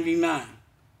getting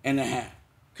 99.5.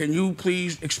 Can you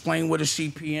please explain what a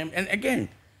CPM... And again,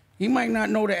 he might not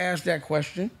know to ask that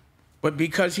question, but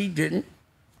because he didn't,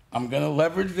 I'm going to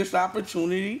leverage this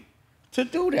opportunity to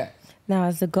do that. Now,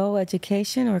 is the goal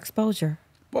education or exposure?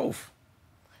 Both.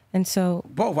 And so...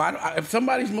 Both. If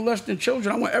somebody's molesting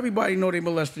children, I want everybody to know they're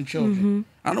molesting children.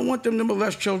 I don't want them to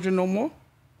molest children no more.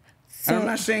 And I'm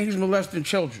not saying he's molesting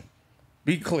children.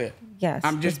 Be clear. Yes.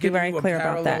 I'm just giving you a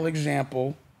parallel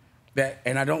example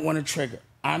and I don't want to trigger.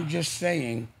 I'm just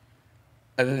saying,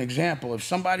 as an example, if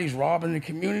somebody's robbing the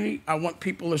community, I want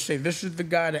people to say, this is the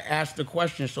guy to ask the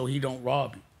question so he don't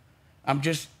rob you. I'm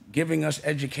just giving us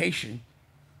education.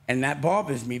 And that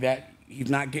bothers me that he's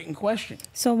not getting questioned.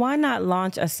 So why not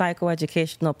launch a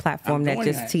psychoeducational platform that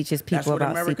just teaches people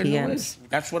about CPMs?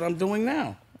 That's what I'm doing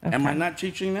now. Okay. Am I not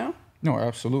teaching now? No,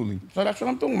 absolutely. So that's what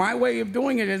I'm doing. My way of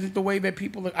doing it isn't the way that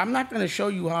people... I'm not going to show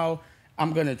you how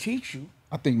I'm going to teach you.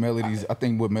 I think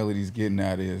what Melody's getting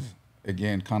at is,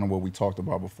 again, kind of what we talked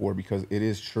about before, because it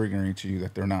is triggering to you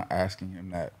that they're not asking him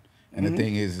that. And the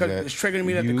thing is that it's triggering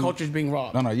me that the culture's being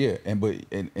robbed. No, yeah,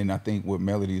 and I think what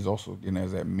Melody is also getting at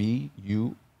is that me,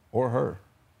 you, or her,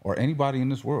 or anybody in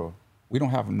this world, we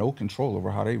don't have no control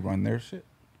over how they run their shit.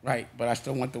 Right, but I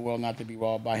still want the world not to be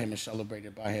robbed by him and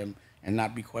celebrated by him and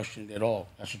not be questioned at all.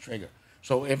 That's a trigger.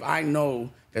 So if I know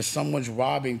that someone's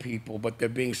robbing people, but they're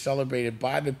being celebrated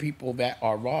by the people that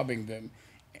are robbing them,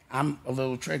 I'm a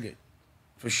little triggered,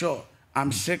 for sure.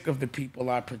 I'm sick of the people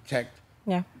I protect.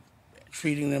 Yeah.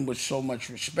 Treating them with so much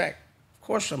respect. Of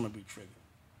course I'm gonna be triggered.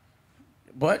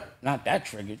 But not that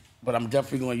triggered, but I'm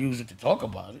definitely gonna use it to talk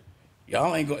about it.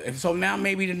 Y'all ain't going. So now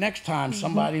maybe the next time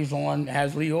somebody's on,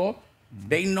 has Leo,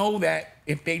 they know that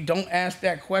if they don't ask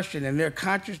that question and they're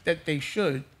conscious that they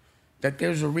should, that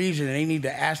there's a reason, and they need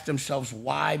to ask themselves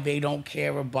why they don't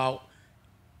care about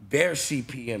their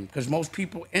CPM. Because most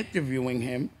people interviewing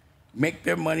him make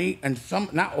their money, and some,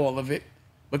 not all of it,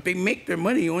 but they make their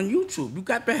money on YouTube. You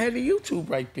got the head of YouTube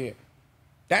right there.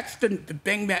 That's the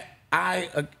thing that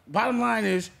bottom line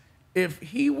is, if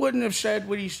he wouldn't have said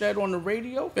what he said on the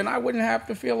radio, then I wouldn't have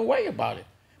to feel a way about it.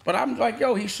 But I'm like,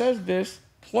 yo, he says this,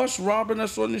 plus robbing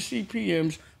us on the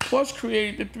CPMs, plus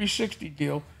created the 360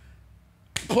 deal,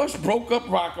 plus broke up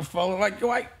Rockefeller. Like,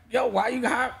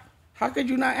 how could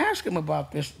you not ask him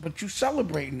about this? But you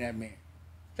celebrating that man.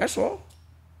 That's all.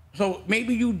 So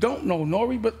maybe you don't know,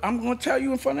 Nori, but I'm going to tell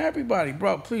you in front of everybody.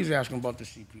 Bro, please ask him about the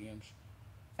CPMs.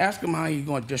 Ask him how he's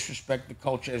going to disrespect the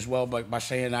culture as well by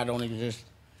saying I don't exist.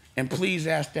 And please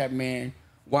ask that man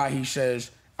why he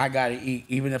says, I got to eat,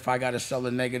 even if I got to sell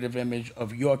a negative image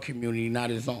of your community, not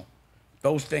his own.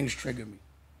 Those things trigger me.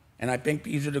 And I think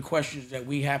these are the questions that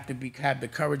we have to have the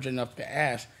courage enough to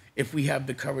ask, if we have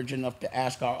the courage enough to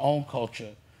ask our own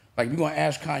culture, Like, if you're going to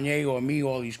ask Kanye or me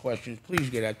all these questions, please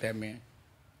get at that man.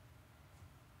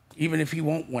 Even if he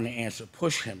won't want to answer,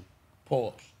 push him.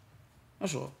 Pause.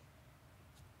 That's all.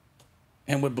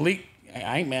 And with Bleek,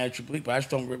 I ain't mad at you, Bleek, but I just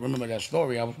don't remember that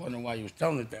story. I was wondering why you was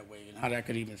telling it that way and how that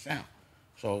could even sound.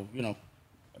 So, you know,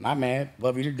 I'm not mad.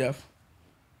 Love you to death.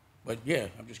 But, yeah,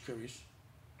 I'm just curious.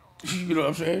 You know what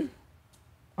I'm saying?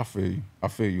 I feel you. I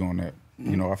feel you on that.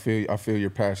 You know, I feel your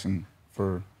passion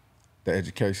for the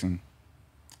education,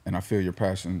 and I feel your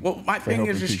passion. Well, my for thing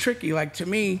helping is, it's people. tricky. Like, to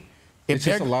me, if It's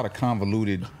just a lot of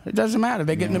convoluted. it doesn't matter.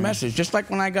 They're getting the Yeah. message. Just like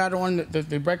when I got on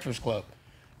the Breakfast Club.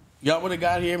 Y'all would have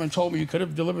got here and told me you could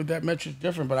have delivered that message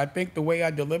different, but I think the way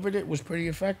I delivered it was pretty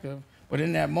effective. But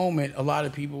in that moment, a lot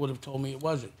of people would have told me it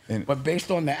wasn't. But based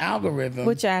on the algorithm...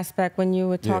 Which aspect when you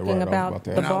were talking right, about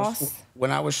that. the boss? When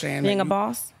I was saying... Being a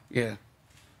boss? Yeah.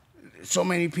 So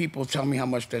many people tell me how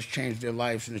much that's changed their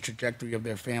lives and the trajectory of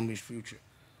their family's future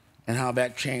and how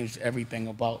that changed everything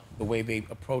about the way they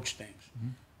approach things.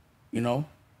 You know?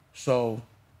 So,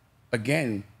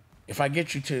 again... If I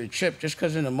get you to the chip, just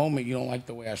because in the moment you don't like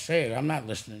the way I say it, I'm not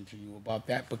listening to you about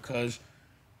that because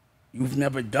you've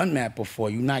never done that before.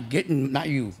 You're not getting, not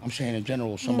you, I'm saying in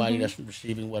general, somebody that's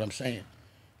receiving what I'm saying.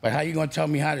 Like, how you going to tell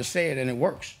me how to say it and it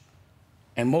works?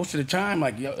 And most of the time,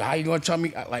 like, how you going to tell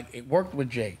me, like, it worked with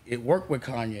Jay, it worked with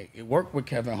Kanye, it worked with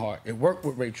Kevin Hart, it worked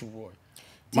with Rachel Roy.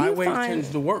 My way tends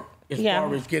to work as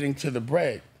far as getting to the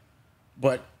bread.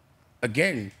 But,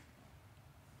 again,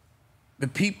 the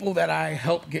people that I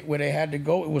helped get where they had to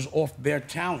go, it was off their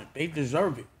talent. They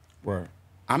deserve it. Right.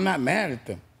 I'm not mad at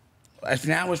them.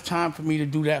 Now it's time for me to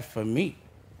do that for me.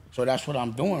 So that's what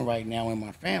I'm doing right now in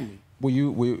my family.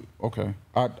 Well, okay.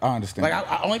 I understand.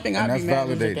 Like, only thing I'd be mad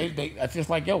is that it's just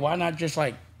like, yo, why not just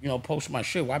like, you know, post my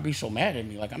shit? Why be so mad at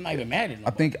me? Like, I'm not even mad at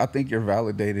nobody. I think you're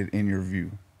validated in your view.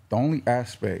 The only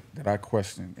aspect that I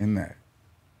question in that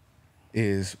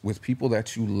is with people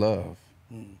that you love,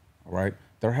 all right?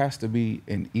 There has to be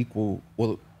an equal...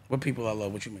 Well, what people I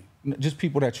love? What you mean? Just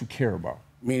people that you care about.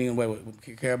 Meaning, what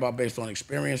care about based on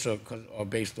experience or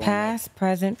based on... Past,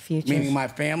 present, future. Meaning my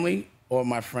family or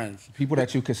my friends? People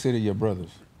that you consider your brothers.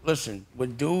 Listen,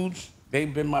 with dudes,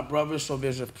 they've been my brothers, so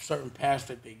there's a certain pass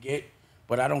that they get,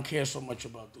 but I don't care so much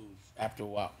about dudes after a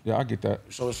while. Yeah, I get that.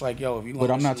 So it's like, yo, if you...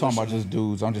 But I'm not talking about just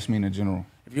dudes. I'm just meaning in general.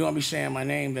 If you're going to be saying my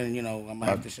name, then, you know, I'm going to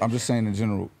have to say... I'm just saying in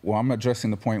general. Well, I'm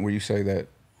addressing the point where you say that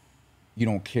you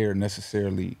don't care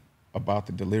necessarily about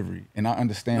the delivery. And I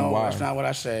understand why. No, that's not what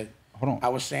I said. Hold on. I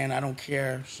was saying I don't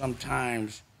care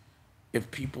sometimes if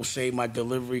people say my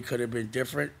delivery could have been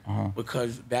different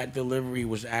because that delivery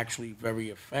was actually very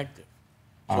effective.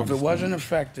 So if it wasn't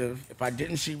effective, if I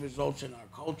didn't see results in our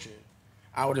culture,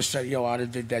 I would have said, yo, I would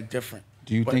have did that different.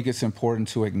 Do you think it's important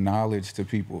to acknowledge to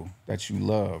people that you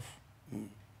love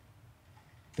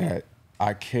that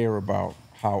I care about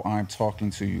how I'm talking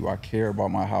to you. I care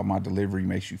about how my delivery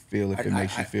makes you feel if it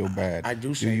makes you feel bad. I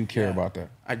do say Do you care about that?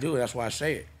 I do. That's why I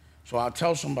say it. So I'll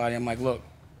tell somebody, I'm like, look,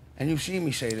 and you've seen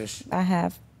me say this. I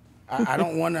have. I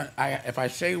don't want to, if I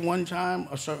say one time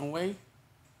a certain way,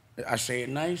 I say it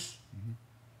nice.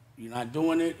 You're not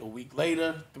doing it. A week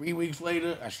later, 3 weeks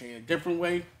later, I say it a different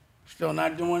way. Still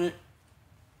not doing it.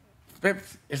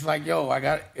 Fifth, it's like, yo,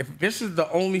 if this is the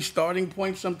only starting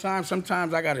point sometimes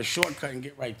I got to shortcut and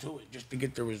get right to it just to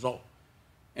get the result.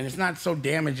 And it's not so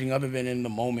damaging other than in the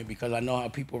moment because I know how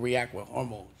people react with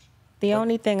hormones. The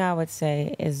only thing I would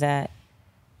say is that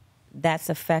that's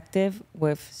effective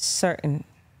with certain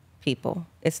people.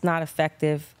 It's not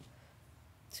effective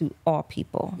to all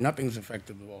people. Nothing's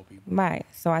effective to all people. Right.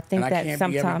 So I think and that I can't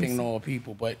sometimes... be everything to all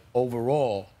people, but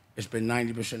overall, it's been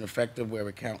 90% effective where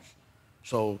it counts.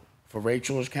 So for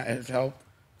Rachel, it's helped.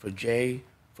 For Jay,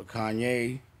 for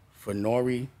Kanye, for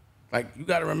Nori. Like, you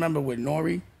got to remember with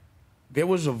Nori, there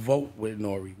was a vote with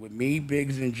Nori, with me,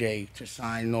 Biggs, and Jay to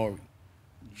sign Nori.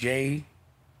 Jay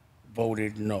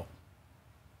voted no.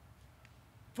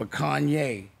 For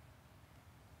Kanye,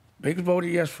 Biggs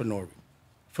voted yes for Nori.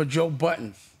 For Joe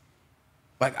Buttons,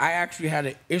 like, I actually had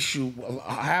an issue.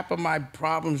 Half of my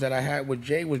problems that I had with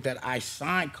Jay was that I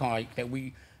signed Kanye,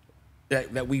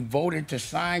 that we voted to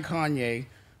sign Kanye,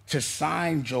 to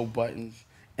sign Joe Buttons,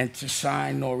 and to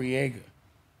sign Noriega.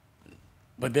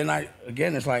 But then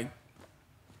it's like,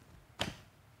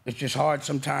 it's just hard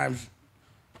sometimes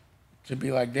to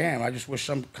be like, damn, I just wish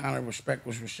some kind of respect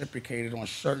was reciprocated on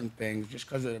certain things just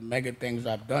because of the mega things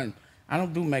I've done. I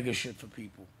don't do mega shit for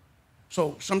people.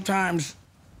 So sometimes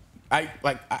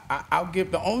I'll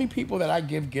give, the only people that I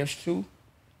give gifts to,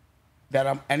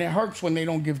 and it hurts when they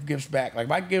don't give gifts back. Like,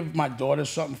 if I give my daughter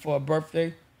something for her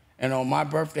birthday, and on my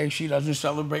birthday she doesn't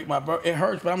celebrate my birthday, it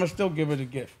hurts, but I'm gonna still give her the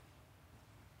gift.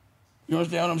 You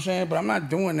understand what I'm saying? But I'm not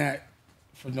doing that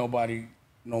for nobody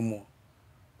no more.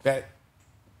 Did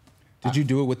you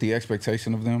do it with the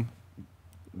expectation of them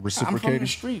reciprocating? I'm from the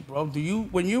street, bro.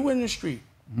 When you in the street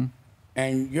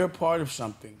and you're part of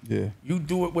something, you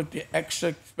do it with the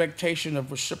expectation of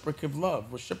reciprocative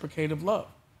love.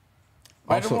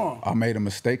 Right also, or wrong? I made a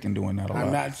mistake in doing that a lot.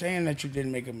 I'm not saying that you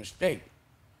didn't make a mistake.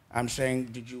 I'm saying,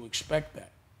 did you expect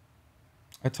that?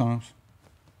 At times.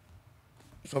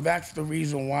 So that's the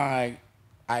reason why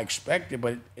I expect it,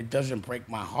 but it doesn't break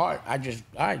my heart. All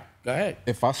right, go ahead.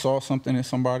 If I saw something in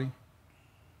somebody,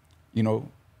 you know,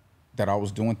 that I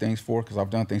was doing things for, because I've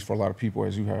done things for a lot of people,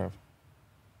 as you have,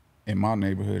 in my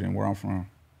neighborhood and where I'm from.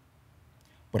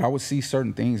 But I would see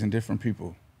certain things in different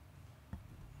people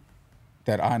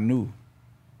that I knew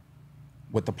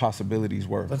what the possibilities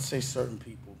were. Let's say certain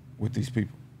people. With these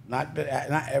people. Not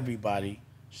everybody,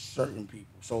 certain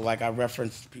people. So like I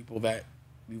referenced people that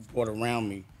you've brought around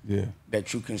me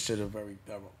that you consider very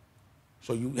thorough.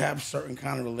 So you have certain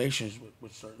kind of relations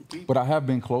with certain people. But I have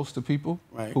been close to people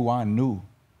who I knew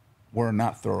were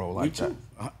not thorough like that. Me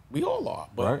too. We all are.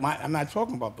 But I'm not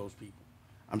talking about those people.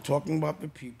 I'm talking about the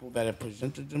people that have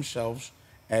presented themselves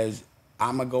as,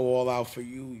 I'm going to go all out for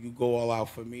you, you go all out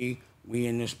for me, we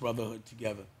in this brotherhood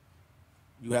together.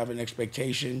 You have an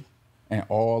expectation. And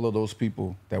all of those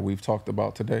people that we've talked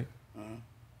about today,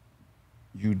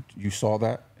 you saw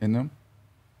that in them?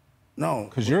 No.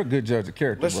 Because you're a good judge of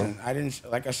character, listen, bro. I didn't,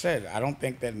 like I said, I don't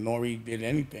think that Nori did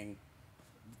anything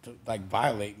to like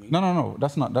violate me. No.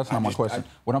 That's not my question.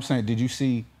 What I'm saying, did you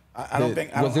see,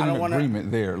 was there an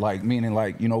agreement there? Like, meaning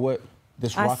like, you know what?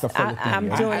 This Rockefeller thing. I'm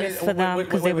doing this for them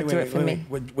because they would do it for me.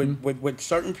 With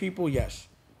certain people, yes.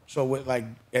 So with like,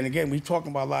 and again, we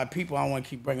talking about a lot of people. I don't want to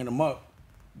keep bringing them up,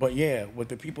 but yeah, with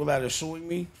the people that are suing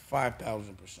me,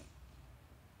 5,000%.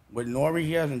 With Nori,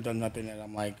 he hasn't done nothing that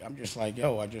I'm just like,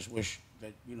 yo, I just wish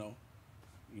that, you know,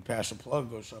 you pass a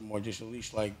plug or something, or just at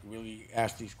least like really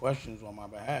ask these questions on my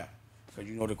behalf. Because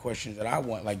you know the questions that I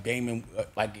want, like Damon,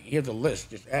 like here's a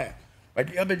list, just ask.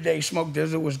 Like the other day, Smoke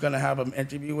Dizzle was gonna have an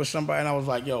interview with somebody, and I was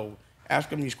like, yo, ask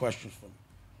him these questions for me.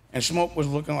 And Smoke was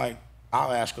looking like,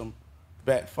 I'll ask him,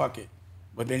 bet, fuck it.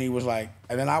 But then he was like,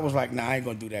 and then I was like, nah, I ain't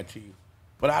gonna do that to you.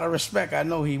 But out of respect, I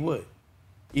know he would,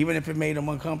 even if it made him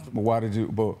uncomfortable. But why did you?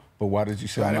 But why did you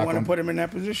say? I didn't want to put him in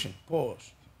that position.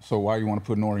 Pause. So why you want to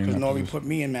put Nori in that position? Because Nori put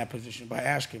me in that position by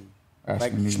asking me.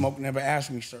 Like Smoke never asked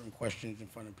me certain questions in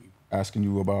front of people. Asking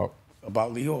you about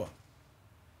Lior.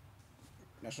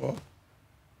 That's all.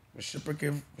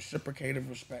 Reciprocative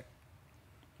respect.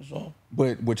 That's all.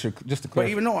 But just to clarify. But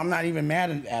even though I'm not even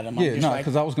mad at him. Yeah, no,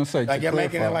 because I was gonna say. Like you're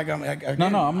making it like I'm. Again,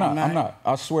 no, I'm not.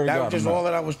 I swear to God. That was just all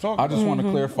that I was talking about. I just want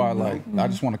to clarify. Like, I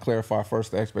just want to clarify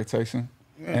first the expectation,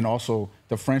 and also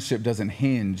the friendship doesn't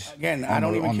hinge. Again, I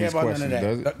don't even care about none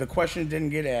of that. The question didn't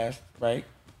get asked, right?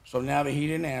 So now that he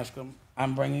didn't ask him,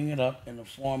 I'm bringing it up in the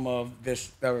form of this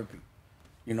therapy.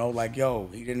 You know, like, yo,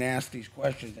 he didn't ask these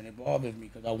questions, and it bothers me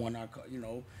because I want our, you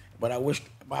know. But I wish,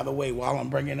 by the way, while I'm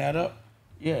bringing that up,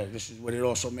 yeah, this is what it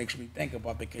also makes me think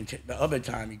about the other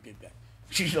time he did that.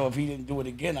 So if he didn't do it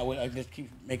again, I just keep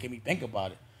making me think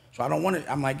about it. So I don't want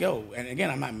to, I'm like, yo, and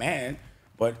again, I'm not mad,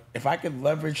 but if I could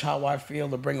leverage how I feel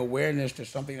to bring awareness to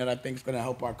something that I think is going to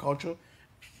help our culture,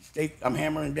 I'm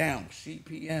hammering down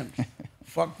CPMs.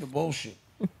 Fuck the bullshit.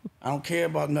 I don't care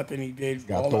about nothing he did.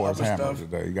 Got all Thor's the other hammer stuff.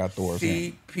 today. You got Thor's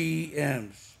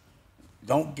CPMs.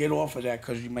 Don't get off of that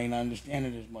because you may not understand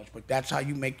it as much. But that's how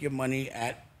you make your money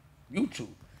at YouTube.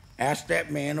 Ask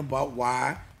that man about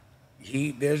why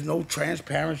there's no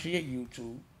transparency at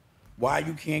YouTube. Why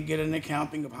you can't get an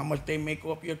accounting of how much they make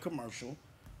off your commercial.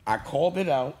 I called it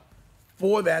out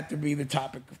for that to be the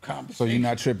topic of conversation. So you're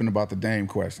not tripping about the Dame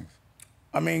questions?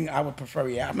 I mean, I would prefer,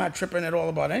 I'm not tripping at all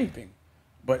about anything.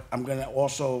 But I'm going to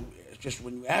also, it's just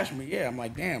when you ask me, I'm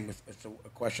like, damn, it's a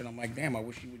question. I'm like, damn, I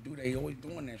wish he would do that. He always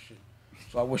doing that shit.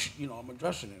 So I wish, I'm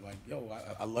addressing it. Like, yo,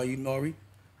 I love you, Nori,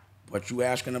 but you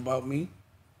asking about me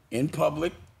in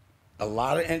public, a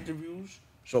lot of interviews.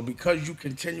 So because you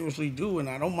continuously do, and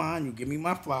I don't mind, you give me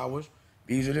my flowers,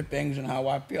 these are the things and how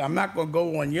I feel. I'm not going to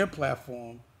go on your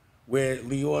platform where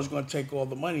Lior's going to take all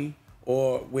the money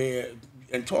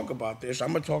and talk about this.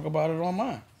 I'm going to talk about it on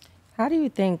mine. How do you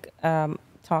think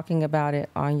talking about it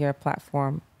on your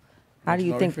platform, how do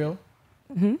you think? Feel?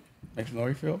 Makes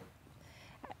Nori feel?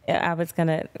 I was going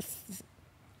to,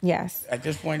 yes. At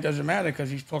this point, it doesn't matter because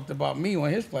he's talked about me on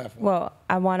his platform. Well,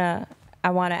 I want to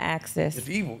ask this. It's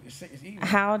evil. It's evil.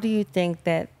 How do you think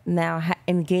that now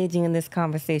engaging in this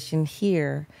conversation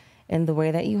here in the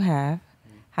way that you have,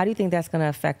 how do you think that's going to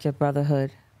affect your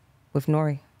brotherhood with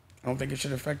Nori? I don't think it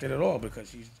should affect it at all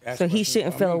because he's asking. So he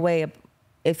shouldn't feel a way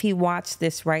if he watched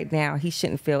this right now, he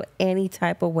shouldn't feel any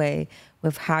type of way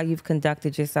with how you've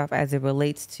conducted yourself as it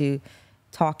relates to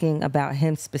talking about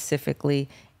him specifically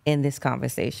in this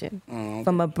conversation.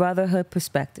 From a brotherhood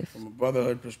perspective. From a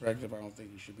brotherhood perspective, I don't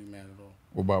think he should be mad at all.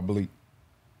 What about Bleek?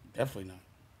 Definitely not.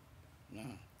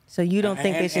 No. So you don't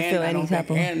think they should feel any type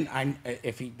of... And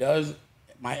if he does,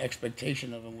 my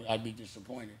expectation of him, I'd be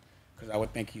disappointed. Because I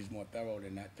would think he's more thorough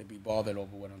than that to be bothered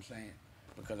over what I'm saying.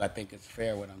 Because I think it's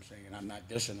fair what I'm saying. I'm not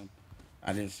dissing him.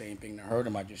 I didn't say anything to hurt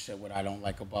him. I just said what I don't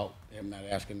like about him not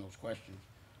asking those questions.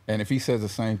 And if he says the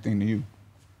same thing to you?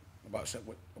 About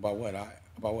what?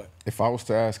 About what? If I was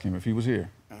to ask him, if he was here,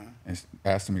 and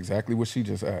asked him exactly what she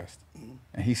just asked,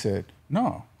 and he said,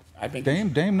 no, I think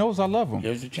Dame knows I love him.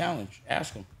 Here's the challenge.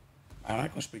 Ask him. I'm not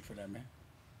going to speak for that, man.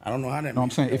 I don't know how that. No,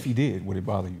 I'm saying if he did, would it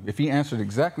bother you? If he answered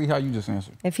exactly how you just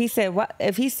answered. If he said,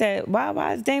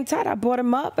 why is Dame tight? I brought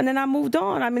him up and then I moved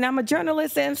on. I mean, I'm a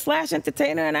journalist and /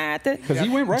 entertainer, and I had to he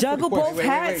went right juggle both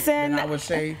hats. And then I would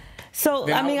say.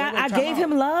 So, I mean, I gave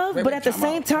him love, but at the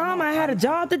same time, I had a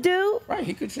job to do. Right,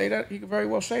 he could say that. He could very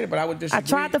well say that, but I would disagree. I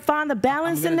tried to find the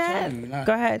balance in that.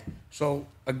 Go ahead. So,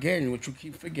 again, what you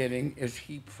keep forgetting is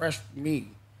he pressed me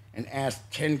and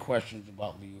asked 10 questions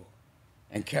about New York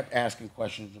and kept asking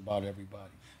questions about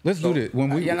everybody. Let's do this.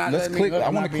 When we let's click. I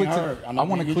want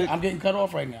to click. I'm getting cut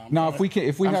off right now. No, if we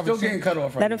I'm still getting cut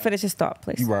off right now. Let him finish his thought,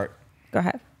 please. You're right. Go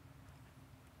ahead.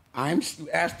 You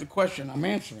asked the question. I'm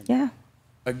answering. Yeah.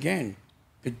 Again,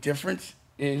 the difference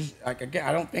is, like, again,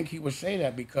 I don't think he would say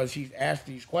that because he's asked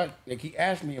these questions. Like, he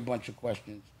asked me a bunch of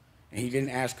questions, and he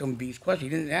didn't ask him these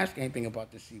questions. He didn't ask anything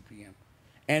about the CPM.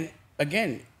 And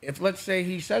again, if let's say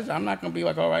he says, I'm not going to be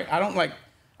like, all right, I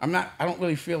don't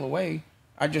really feel away.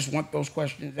 I just want those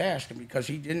questions asked. And because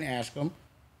he didn't ask them,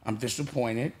 I'm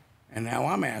disappointed, and now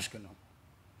I'm asking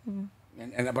them.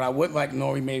 But I would like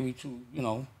Nori maybe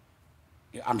to,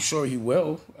 I'm sure he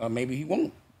will. Maybe he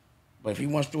won't. But if he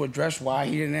wants to address why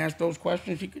he didn't ask those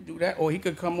questions, he could do that. Or he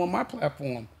could come on my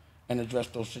platform and address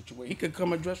those situations. He could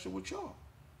come address it with y'all.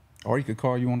 Or he could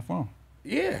call you on the phone.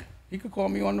 Yeah, he could call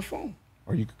me on the phone.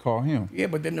 Or you could call him. Yeah,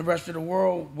 but then the rest of the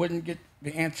world wouldn't get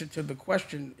the answer to the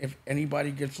question if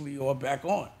anybody gets Leo back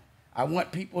on. I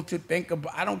want people to think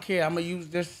about, I don't care, I'm going to use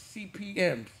this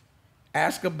CPMs.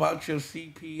 Ask about your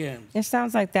CPMs. It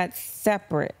sounds like that's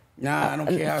separate. Nah, I don't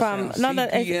care how it sounds.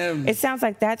 CPMs. It sounds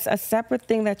like that's a separate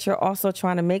thing that you're also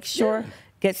trying to make sure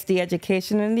gets the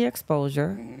education and the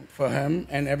exposure. For him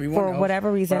and everyone else. For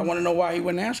whatever reason. But I want to know why he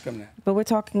wouldn't ask him that. But we're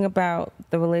talking about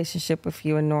the relationship with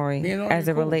you and Nori as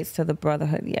it relates to the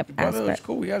brotherhood. Yep, the brotherhood's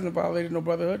cool. He hasn't violated no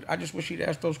brotherhood. I just wish he'd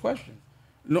ask those questions.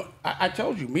 No, I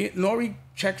told you, Nori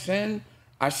checks in.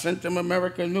 I sent him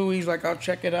America New. He's like, I'll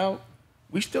check it out.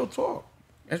 We still talk.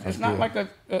 It's not like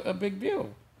a big deal.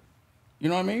 You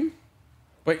know what I mean?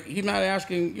 But he's not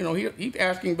asking, he's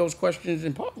asking those questions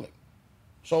in public.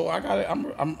 So I got it.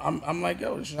 I'm like,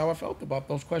 yo, this is how I felt about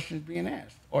those questions being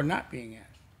asked or not being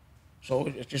asked. So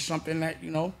it's just something that,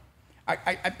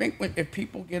 I think if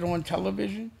people get on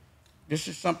television, this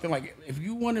is something like, if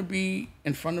you want to be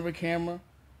in front of a camera,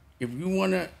 if you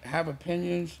want to have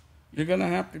opinions, you're going to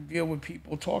have to deal with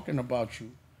people talking about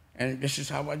you. And this is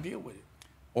how I deal with it.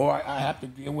 Or I have to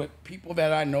deal with people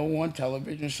that I know on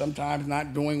television, sometimes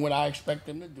not doing what I expect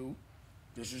them to do.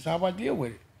 This is how I deal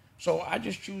with it. So I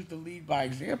just choose to lead by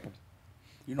example.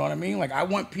 You know what I mean? Like, I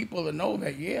want people to know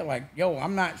that,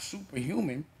 I'm not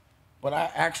superhuman, but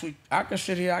I can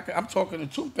sit here, I'm talking to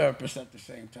two therapists at the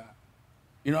same time.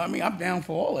 You know what I mean? I'm down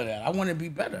for all of that. I want to be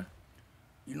better.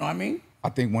 You know what I mean? I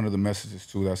think one of the messages,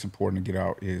 too, that's important to get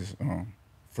out is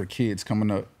for kids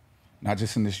coming up, not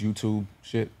just in this YouTube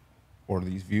shit or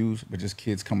these views, but just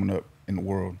kids coming up in the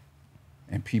world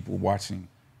and people watching.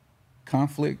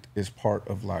 Conflict is part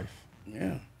of life.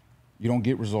 Yeah. You don't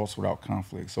get results without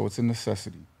conflict, so it's a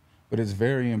necessity. But it's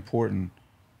very important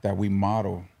that we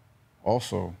model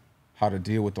also how to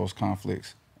deal with those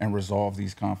conflicts and resolve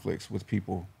these conflicts with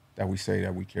people that we say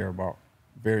that we care about.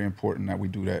 Very important that we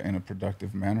do that in a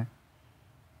productive manner.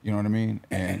 You know what I mean?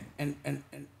 And I'm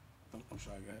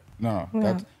sorry, go ahead. No,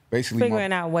 that's basically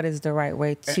figuring out what is the right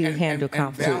way to handle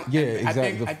conflict. Yeah,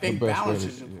 exactly. I think balance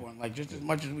is important. Like, just as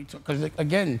much as we took, because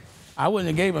again, I wouldn't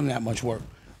have gave him that much work.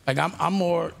 Like, I'm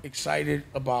more excited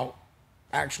about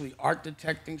actually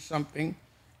architecting something,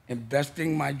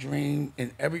 investing my dream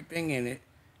and everything in it,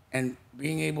 and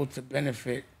being able to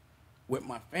benefit with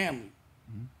my family.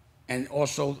 Mm-hmm. And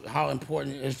also how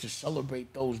important it is to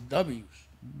celebrate those W's.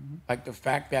 Mm-hmm. Like the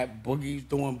fact that Boogie's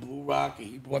doing Blue Rock and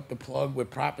he brought the plug with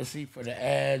Prophecy for the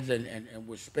ads and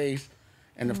with Space.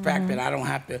 And the fact that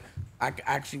I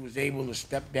actually was able to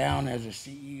step down as a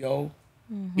CEO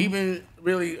Even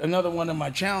really another one of my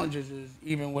challenges is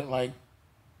even with like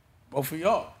both of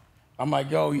y'all. I'm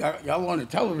like, yo, y'all on the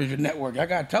television network. I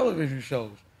got television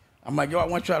shows. I'm like, yo, I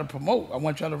want y'all to promote. I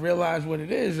want y'all to realize what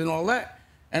it is and all that.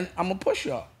 And I'm going to push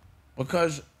y'all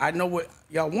because I know what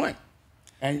y'all want.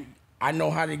 And I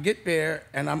know how to get there.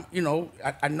 And I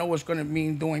know it's going to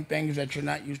mean doing things that you're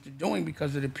not used to doing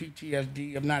because of the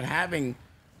PTSD of not having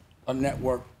a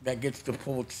network that gets the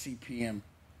full CPM.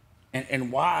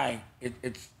 And why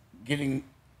it's getting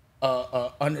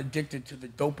unaddicted to the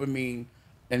dopamine,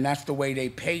 and that's the way they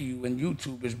pay you in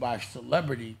YouTube is by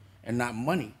celebrity and not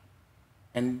money.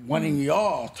 And wanting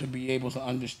y'all to be able to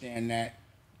understand that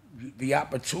the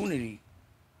opportunity,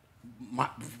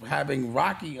 having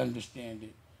Rocky understand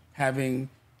it, having,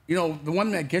 the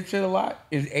one that gets it a lot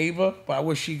is Ava, but I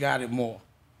wish she got it more.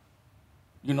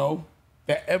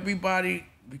 That everybody,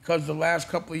 because the last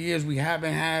couple of years we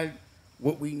haven't had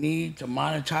what we need to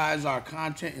monetize our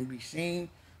content and be seen,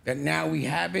 that now we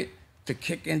have it to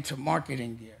kick into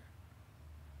marketing gear,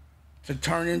 to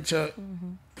turn into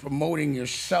promoting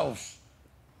yourselves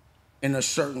in a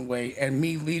certain way, and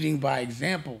me leading by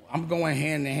example. I'm going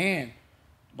hand in hand,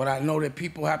 but I know that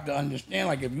people have to understand,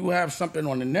 like if you have something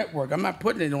on the network, I'm not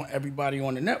putting it on everybody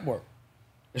on the network.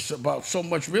 It's about so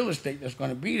much real estate that's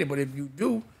gonna be there, but if you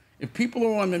do, if people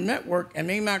are on the network and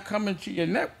they not coming to your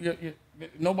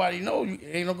nobody knows,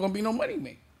 ain't gonna be no money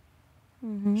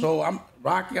made. So I'm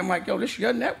Rocky. I'm like, yo, this is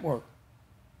your network.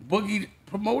 Boogie,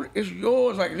 promote it. It's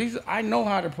yours. Like I know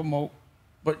how to promote,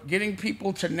 but getting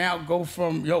people to now go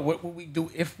from what would we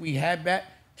do if we had that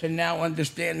to now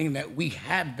understanding that we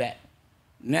have that.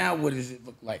 Now what does it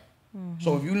look like?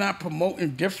 So if you're not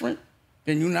promoting different,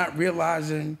 then you're not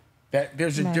realizing that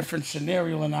there's a different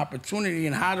scenario and opportunity.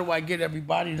 And how do I get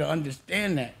everybody to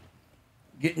understand that?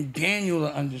 Getting Daniel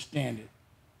to understand it.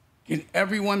 Getting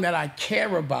everyone that I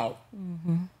care about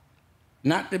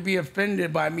not to be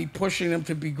offended by me pushing them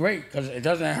to be great, because it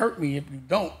doesn't hurt me if you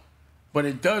don't, but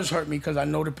it does hurt me because I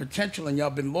know the potential and y'all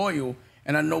been loyal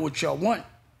and I know what y'all want.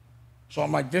 So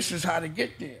I'm like, this is how to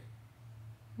get there.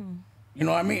 You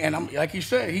know what I mean? And I'm like he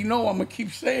said, he know I'm gonna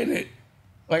keep saying it.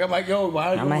 Like I'm like, yo,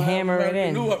 why I'm gonna hammer it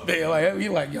in. Up there? Like he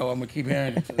like, yo, I'm gonna keep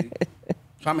hearing it.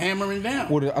 So I'm hammering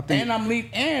down.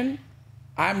 And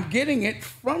I'm getting it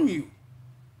from you.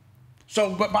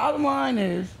 So, but bottom line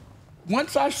is,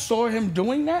 once I saw him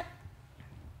doing that,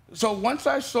 once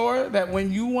I saw that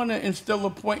when you want to instill a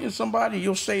point in somebody,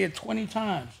 you'll say it 20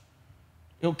 times.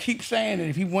 He'll keep saying it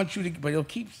if he wants you to, but he'll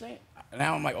keep saying it.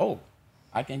 Now I'm like, oh,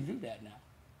 I can do that now.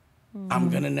 I'm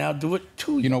going to now do it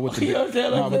to you. You know what the,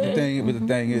 but the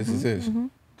thing is this.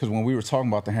 Because when we were talking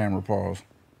about the hammer pause,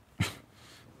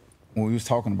 when we was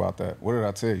talking about that, what did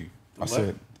I tell you? I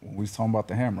said, when we was talking about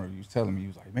the hammer, you was telling me, you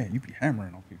was like, man, you be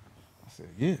hammering on people. I said,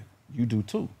 yeah, you do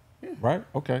too. Yeah. Right?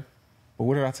 Okay. But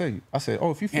what did I tell you? I said,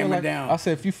 oh, if you feel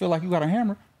if you feel like you got a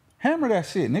hammer that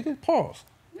shit, nigga, pause.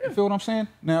 Yeah. You feel what I'm saying?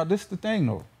 Now, this is the thing,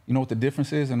 though. You know what the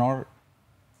difference is in our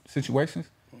situations?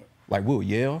 Like, we'll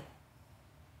yell.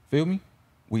 Feel me?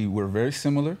 We're very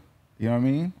similar. You know what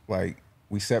I mean? Like,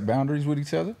 we set boundaries with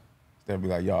each other. They'll be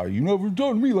like, y'all, you never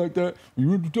done to me like that. You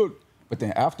never done. But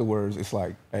then afterwards, it's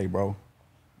like, hey, bro,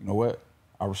 you know what?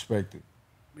 I respect it.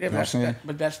 Yeah, you know what I'm saying?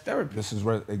 But that's therapy. This is,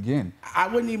 again. I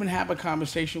wouldn't even have a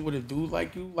conversation with a dude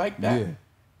like you like that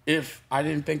if I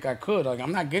didn't think I could. Like,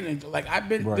 I'm not getting into, like, I've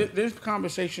been, there's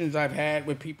conversations I've had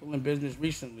with people in business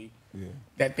recently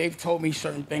that they've told me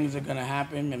certain things are going to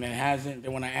happen and it hasn't.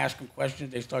 Then when I ask them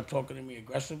questions, they start talking to me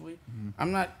aggressively.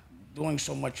 I'm not doing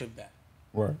so much of that.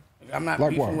 Right. Like, I'm not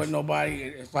beefing with nobody.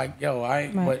 It's like, yo,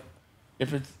 but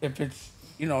if it's,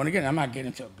 you know, and again, I'm not getting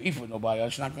into a beef with nobody.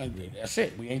 It's not going to, that's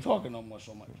it. We ain't talking no more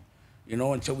so much. You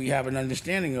know, until we have an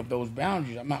understanding of those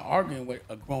boundaries. I'm not arguing with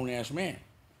a grown-ass man,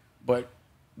 but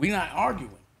we not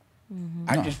arguing.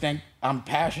 I just think I'm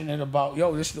passionate about,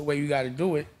 yo, this is the way you got to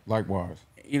do it. Likewise.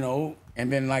 You know,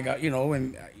 and then like, you know,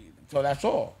 and so that's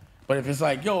all. But if it's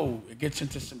like, yo, it gets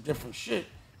into some different shit,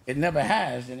 it never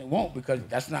has, and it won't, because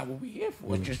that's not what we're here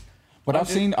for. It's just. But I've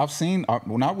seen,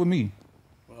 well, not with me.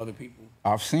 With other people.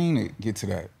 I've seen it get to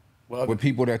that with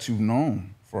people that you've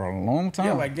known for a long time.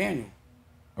 Yeah, like Daniel.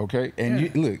 Okay, and you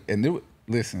look, and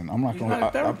listen, I'm not going to. He's not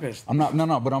a therapist. I'm not.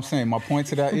 No. But I'm saying my point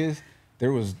to that is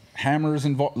there was hammers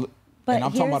involved, and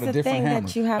I'm talking about a different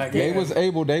hammer. Like, they was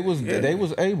able. They was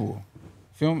able.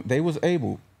 They was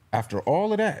able after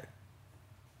all of that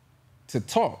to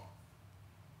talk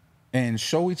and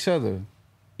show each other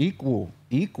equal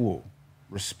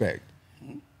respect.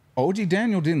 OG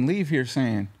Daniel didn't leave here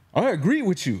saying, I agree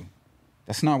with you.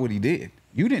 That's not what he did.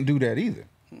 You didn't do that either.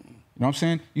 You know what I'm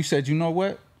saying? You said, you know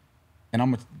what? And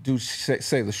I'm going to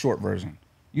say the short version.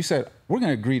 You said, we're going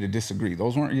to agree to disagree.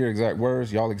 Those weren't your exact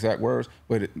words, y'all exact words,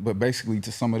 but basically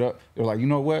to sum it up, they're like, you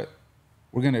know what?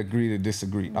 We're going to agree to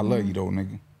disagree. I love you though,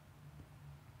 nigga.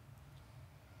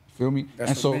 Feel me?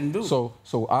 That's what men do.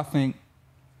 So I think,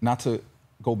 not to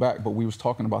go back, but we was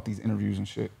talking about these interviews and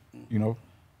shit, you know?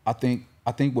 I think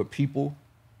what people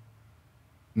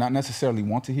not necessarily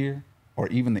want to hear, or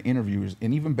even the interviewers,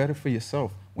 and even better for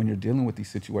yourself when you're dealing with these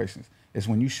situations, is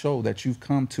when you show that you've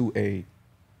come to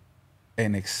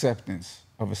an acceptance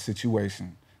of a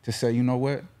situation to say, you know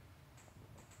what?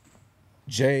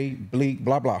 Jay, Bleek,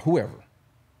 blah, blah, whoever.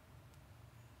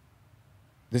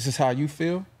 This is how you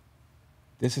feel.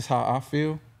 This is how I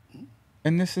feel.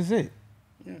 And this is it.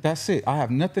 Yeah. That's it. I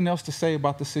have nothing else to say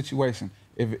about the situation.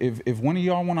 If one of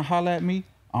y'all want to holler at me,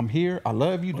 I'm here. I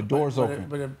love you. The door's open.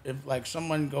 But if like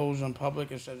someone goes in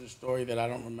public and says a story that I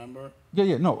don't remember,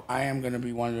 no, I am gonna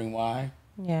be wondering why.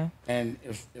 Yeah. And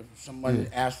if someone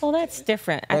asks, well, that's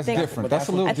different. That's different. That's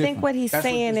a little different. I think what he's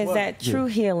saying is that true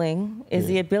healing is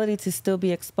the ability to still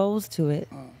be exposed to it,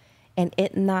 and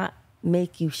it not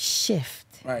make you shift.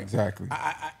 Right. Exactly.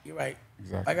 You're right.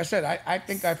 Exactly. Like I said, I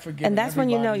think I forgive. And that's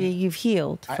everybody. when you know you've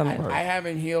healed from it. I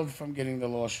haven't healed from getting the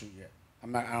lawsuit yet. I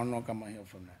don't know if I'm gonna heal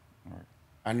from that. Right.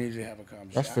 I need to have a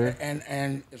conversation. That's fair.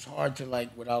 And it's hard to,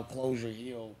 like, without closure,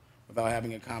 heal without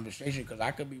having a conversation, because I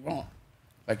could be wrong.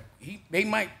 Like, they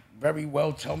might very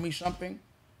well tell me something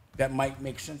that might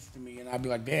make sense to me, and I'd be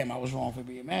like, damn, I was wrong for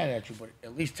being mad at you, but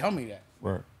at least tell me that.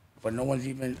 Right. But no one's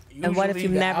even. And what if you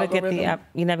never get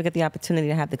the opportunity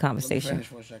to have the conversation? Let me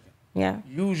finish for a second. Yeah.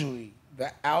 Usually,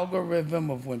 the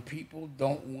algorithm of when people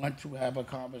don't want to have a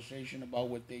conversation about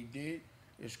what they did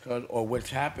is because, or what's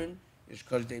happened, is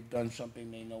because they've done something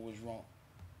they know is wrong.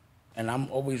 And I'm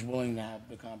always willing to have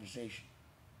the conversation.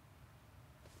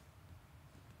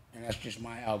 And that's just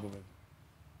my algorithm.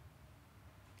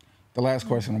 The last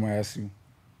question I'm gonna ask you,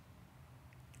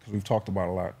 because we've talked about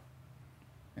a lot,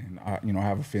 and I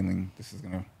have a feeling this is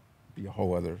gonna be a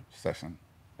whole other session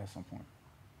at some point.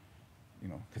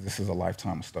 Because this is a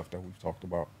lifetime of stuff that we've talked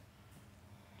about.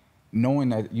 Knowing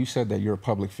that you said that you're a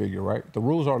public figure, right? The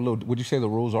rules are would you say the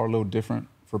rules are a little different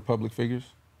for public figures?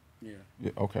 Yeah.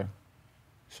 Okay.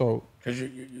 So. Because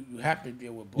you have to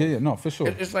deal with both. Yeah, no, for sure.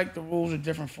 It's like the rules are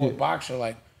different for a boxer.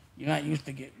 Like, you're not used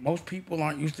to most people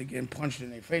aren't used to getting punched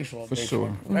in their face all day for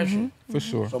a profession. For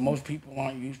sure. So most people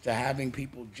aren't used to having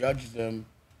people judge them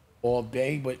all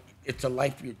day, but it's a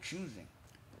life you're choosing.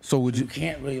 So you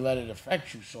can't really let it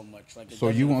affect you so much. Like, so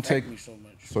you won't take me so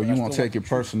much. So you won't take it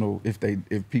personal if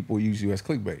people use you as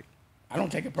clickbait. I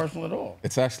don't take it personal at all.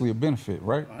 It's actually a benefit,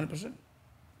 right? 100%.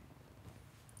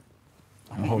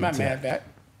 I'm not mad at that.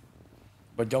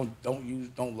 But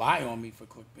don't lie on me for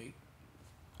clickbait.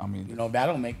 I mean,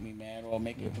 that'll make me mad, or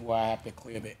make it to where I have to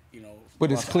clear that.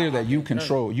 But it's clear that you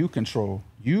control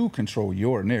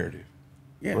your narrative.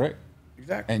 Yeah. Right.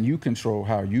 Exactly. And you control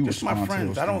how you just respond my friends. to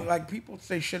those I don't things. like people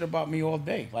say shit about me all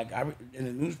day. Like in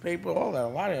the newspaper, all that. A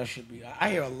lot of that should be.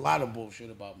 I hear a lot of bullshit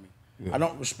about me. Yeah. I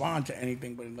don't respond to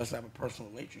anything, but unless I have a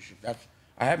personal relationship.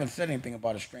 I haven't said anything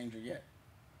about a stranger yet.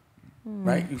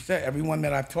 Right? You said everyone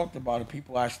that I've talked about are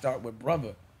people I start with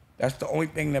brother. That's the only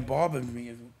thing that bothers me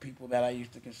is people that I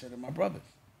used to consider my brothers.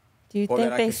 Do you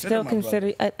think they still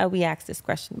consider? We asked this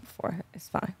question before. It's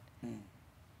fine.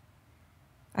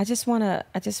 I just wanna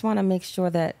make sure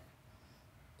that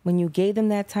when you gave them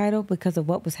that title because of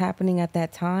what was happening at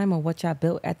that time or what y'all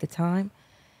built at the time,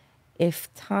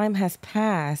 if time has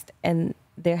passed and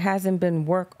there hasn't been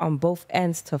work on both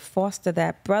ends to foster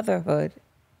that brotherhood,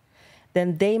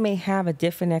 then they may have a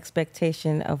different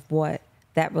expectation of what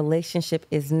that relationship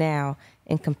is now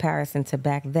in comparison to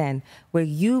back then, where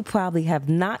you probably have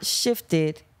not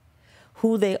shifted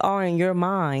who they are in your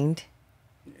mind.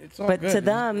 But good. To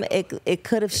them, it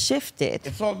could have shifted.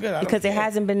 It's all good. Because it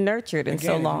hasn't been nurtured in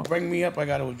so long. If you bring me up, I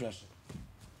got to address it.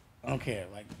 I don't care.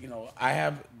 Like, I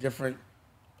have different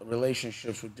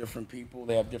relationships with different people.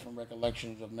 They have different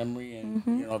recollections of memory. And,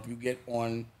 if you get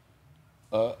on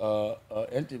a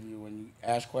interview and you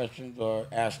ask questions or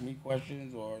ask me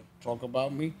questions or talk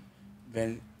about me,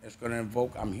 then it's going to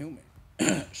invoke, I'm human,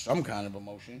 some kind of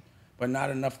emotion, but not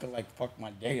enough to, like, fuck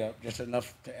my day up, just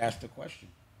enough to ask the question.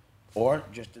 Or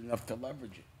just enough to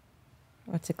leverage it.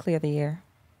 Or to clear the air.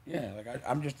 Yeah, like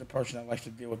I'm just the person that likes to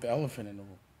deal with the elephant in the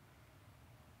room.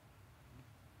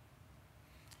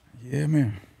 Yeah,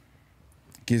 man.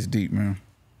 Gets deep, man.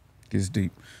 Gets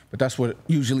deep. But that's what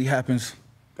usually happens.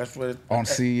 That's what on the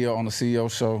CEO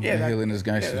show. Yeah, Healing is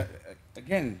Gangster.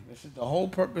 Again, this is the whole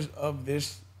purpose of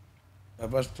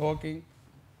us talking,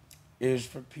 is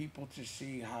for people to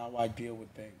see how I deal with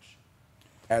things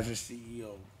as a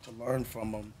CEO, to learn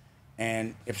from them.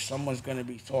 And if someone's going to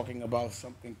be talking about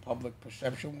something public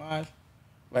perception wise,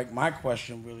 like my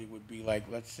question really would be like,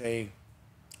 let's say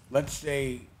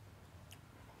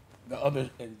the other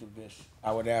end of this,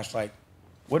 I would ask like,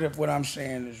 what if what I'm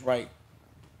saying is right?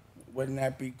 Wouldn't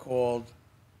that be called?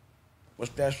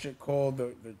 What's that shit called?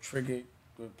 The trigger,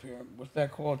 what's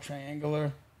that called?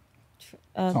 Triangular.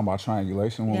 Talking about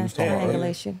triangulation when we was Yes, talking about earlier.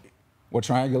 triangulation. Well,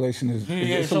 triangulation is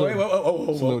Yeah, it's, so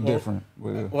it's a little different.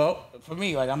 Well, for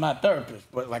me, like I'm not a therapist,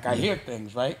 but like I hear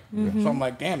things, right? So I'm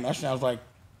like, damn, that sounds like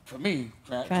for me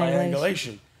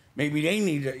triangulation. Maybe they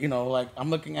need to, like I'm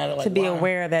looking at it like To be why?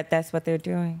 aware that that's what they're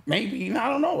doing. Maybe I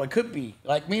don't know. It could be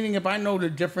like meaning if I know the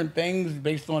different things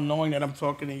based on knowing that I'm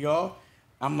talking to y'all,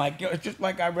 I'm like, yo, it's just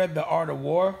like I read The Art of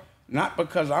War, not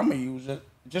because I'm a user,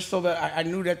 just so that I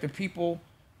knew that the people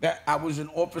that I was in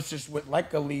offices with,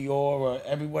 like a Leor or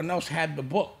everyone else, had the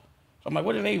book. So I'm like,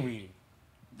 what are they reading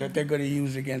that they're going to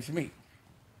use against me?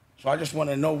 So I just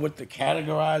want to know what to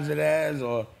categorize it as,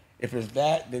 or if it's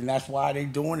that, then that's why they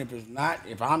doing it. If it's not,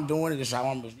 if I'm doing it, it's how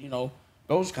I'm,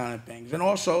 those kind of things. And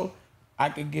also, I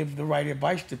could give the right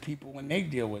advice to people when they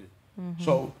deal with it.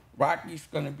 So Rocky's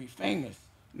going to be famous.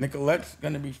 Nicolette's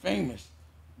going to be famous.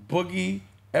 Boogie,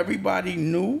 everybody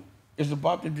new is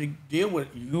about to deal with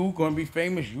it. You going to be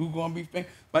famous. You going to be famous.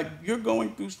 Like, you're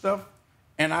going through stuff,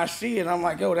 and I see it. I'm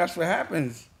like, yo, that's what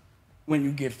happens when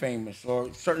you get famous.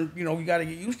 Or certain, you got to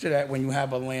get used to that when you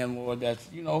have a landlord that's,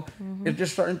 it's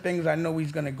just certain things I know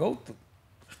he's going to go through.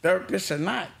 Therapist or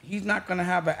not, he's not going to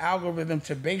have an algorithm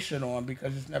to base it on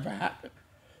because it's never happened.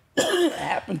 It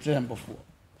happened to him before.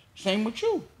 Same with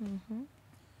you.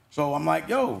 So I'm like,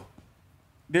 yo,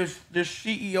 there's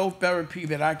CEO therapy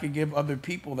that I could give other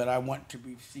people that I want to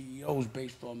be CEOs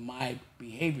based on my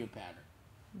behavior pattern.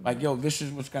 Like, yo, this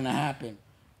is what's going to happen.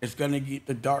 It's going to get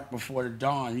the dark before the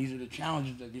dawn. These are the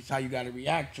challenges. This is how you got to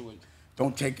react to it.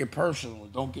 Don't take it personal.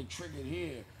 Don't get triggered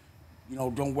here.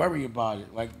 Don't worry about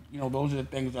it. Like, those are the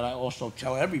things that I also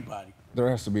tell everybody. There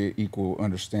has to be an equal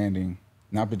understanding,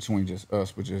 not between just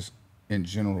us, but just in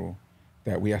general,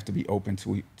 that we have to be open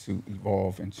to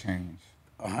evolve and change.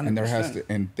 100%. And there has to,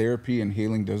 and therapy and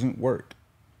healing doesn't work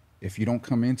if you don't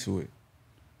come into it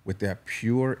with that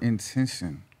pure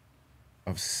intention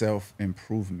of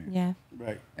self-improvement. Yeah.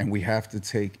 Right. And we have to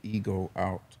take ego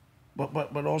out.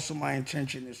 But also my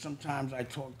intention is sometimes I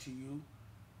talk to you.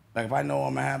 Like if I know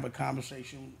I'm gonna have a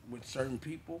conversation with certain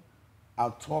people,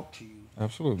 I'll talk to you.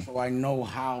 Absolutely. So I know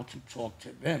how to talk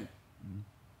to them.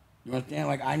 You understand?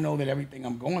 Like I know that everything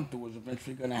I'm going through is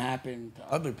eventually gonna happen to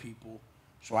other people.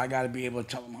 So I gotta be able to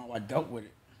tell them how I dealt with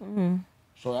it.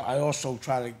 So I also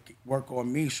try to work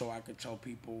on me so I could tell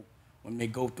people when they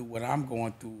go through what I'm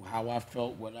going through, how I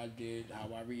felt, what I did, how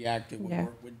I reacted, what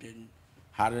worked, what didn't,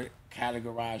 how to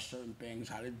categorize certain things,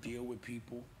 how to deal with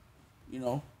people.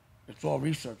 It's all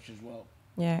research as well.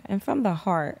 Yeah, and from the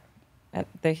heart,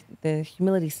 the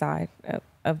humility side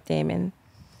of Damon,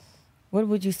 what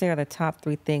would you say are the top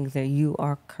 3 things that you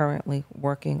are currently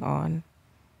working on?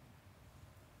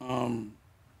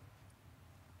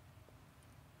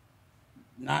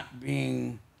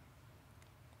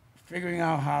 Figuring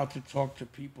out how to talk to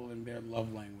people in their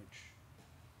love language.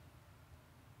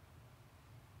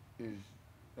 Is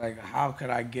like, how could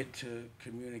I get to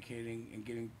communicating and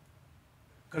getting,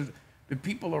 because the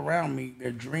people around me,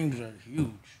 their dreams are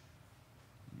huge.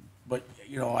 But,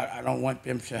 I don't want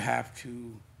them to have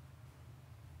to,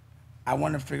 I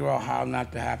want to figure out how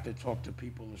not to have to talk to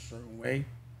people a certain way.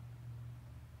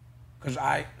 Because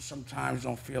I sometimes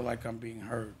don't feel like I'm being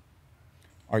heard.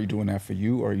 Are you doing that for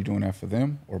you, or are you doing that for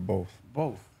them, or both?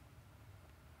 Both.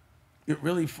 It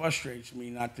really frustrates me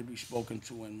not to be spoken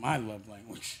to in my love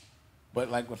language.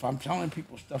 But like if I'm telling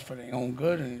people stuff for their own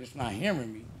good and they're just not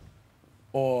hearing me,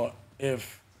 or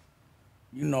if,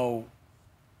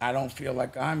 I don't feel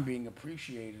like I'm being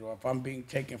appreciated, or if I'm being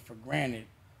taken for granted,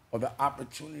 or the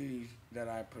opportunities that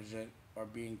I present are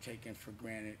being taken for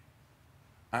granted,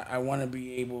 I want to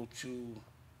be able to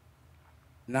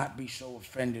not be so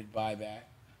offended by that,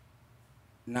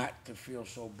 not to feel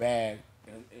so bad.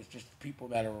 It's just people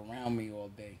that are around me all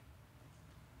day.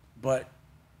 But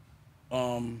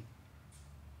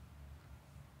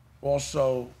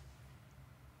also,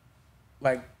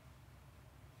 like,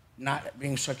 not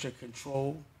being such a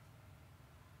control,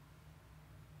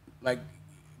 like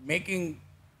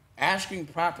asking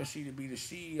Prophecy to be the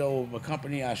CEO of a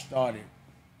company I started.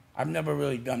 I've never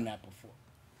really done that before.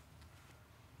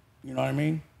 You know what I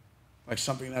mean? Like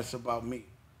something that's about me.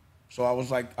 So I was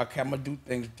like, okay, I'm going to do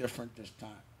things different this time.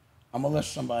 I'm going to let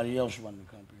somebody else run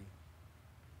the company.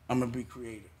 I'm going to be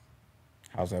creative.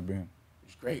 How's that been?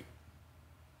 It's great.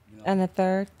 And the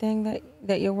third thing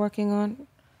that you're working on?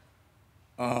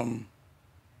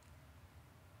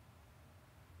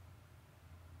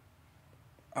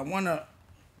 I want to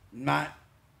not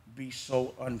be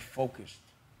so unfocused.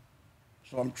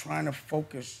 So I'm trying to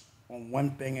focus on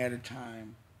one thing at a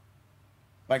time.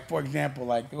 Like for example,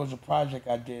 like there was a project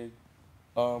I did,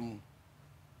 and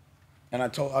I'll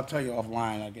tell you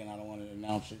offline again. I don't want to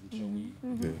announce it until we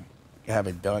have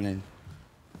it done and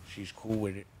she's cool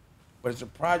with it. But it's a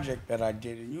project that I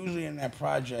did, and usually in that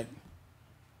project,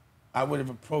 I would have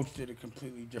approached it a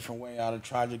completely different way. I'd have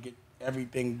tried to get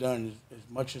everything done as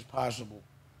much as possible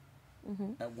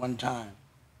at one time.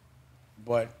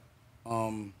 But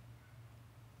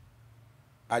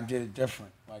I did it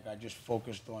different. Like I just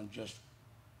focused on just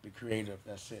the creative.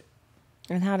 That's it.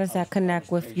 And how does that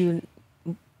connect with you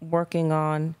working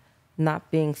on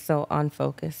not being so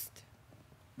unfocused?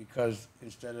 Because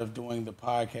instead of doing the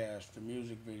podcast, the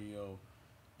music video,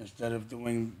 instead of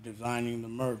designing the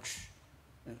merch,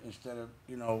 instead of,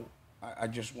 I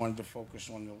just wanted to focus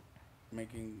on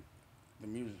making the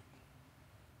music.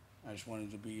 I just wanted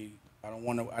to be,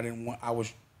 I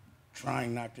was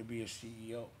trying not to be a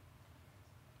CEO.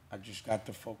 I just got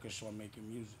to focus on making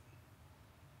music,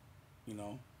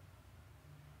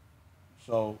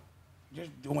 So just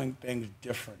doing things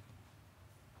different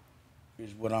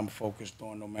is what I'm focused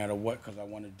on no matter what, because I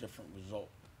want a different result.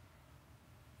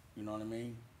 You know what I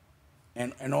mean?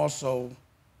 And also,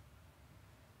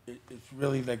 it's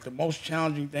really like the most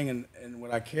challenging thing, and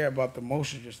what I care about the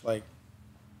most is just like,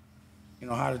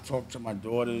 how to talk to my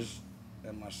daughters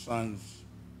and my sons,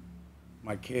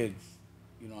 my kids,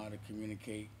 how to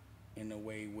communicate in a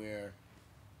way where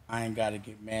I ain't got to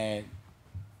get mad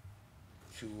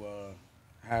to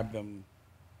have them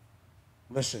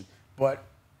listen. But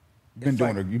you've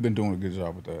been doing a good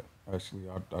job with that. Actually,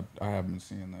 I have been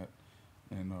seeing that,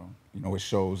 and it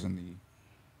shows in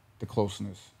the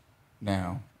closeness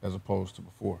now as opposed to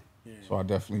before. Yeah. So I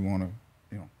definitely want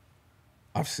to,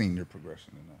 I've seen your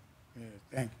progression in that. Yeah,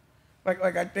 thank you.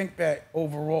 Like I think that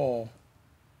overall,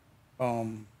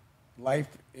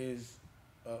 life is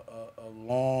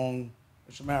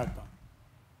it's a marathon,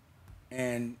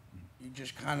 and you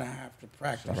just kind of have to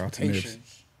practice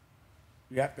patience.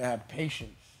 You have to have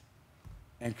patience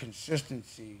and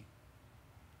consistency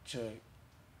to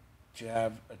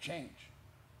have a change.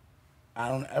 I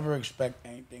don't ever expect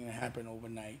anything to happen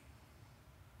overnight,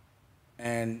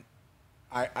 and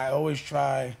I always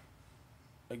try,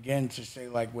 again, to say,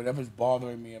 like, whatever's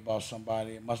bothering me about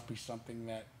somebody, it must be something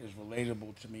that is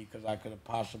relatable to me because I could have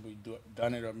possibly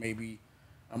done it, or maybe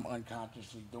I'm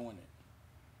unconsciously doing it.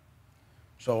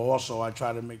 So also I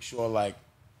try to make sure, like,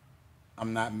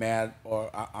 I'm not mad or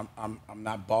I'm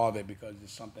not bothered because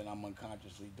it's something I'm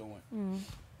unconsciously doing.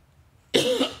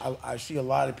 I see a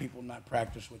lot of people not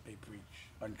practice what they preach,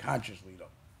 unconsciously though.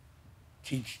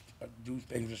 Do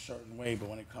things a certain way, but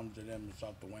when it comes to them, it's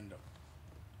out the window.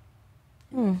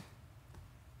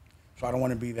 So I don't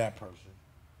want to be that person.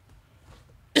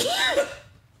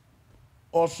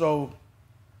 Also,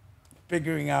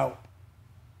 figuring out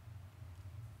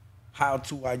how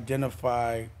to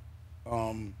identify,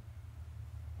 I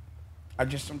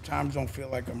just sometimes don't feel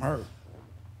like I'm heard.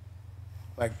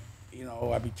 Like,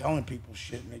 I be telling people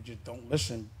shit and they just don't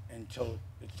listen until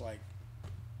it's like,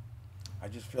 I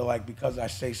just feel like because I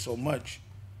say so much,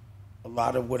 a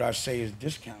lot of what I say is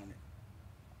discounted.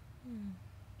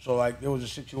 So, like, there was a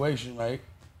situation, right,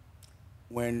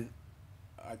 when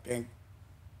I think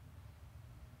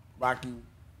Rocky,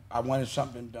 I wanted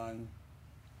something done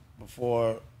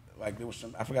before, like, there was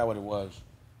some, I forgot what it was,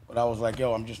 but I was like,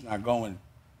 yo, I'm just not going.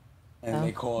 And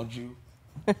they called you.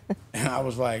 And I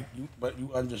was like, but you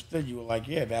understood. You were like,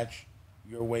 yeah, that's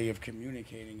your way of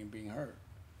communicating and being heard.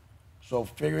 So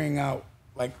figuring out,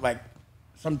 like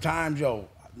sometimes,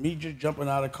 me just jumping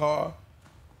out of the car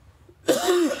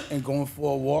and going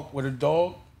for a walk with a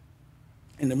dog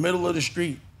in the middle of the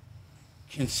street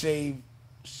can save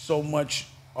so much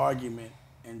argument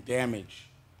and damage.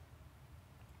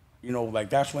 Like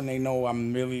that's when they know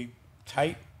I'm really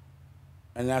tight.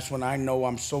 And that's when I know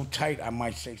I'm so tight, I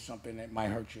might say something that might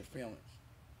hurt your feelings.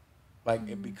 Like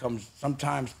it becomes,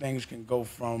 sometimes things can go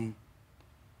from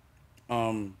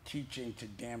teaching to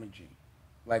damaging,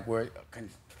 like where it can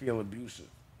feel abusive.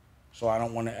 So I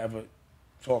don't want to ever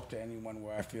talk to anyone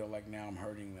where I feel like now I'm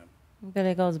hurting them. But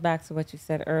it goes back to what you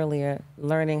said earlier,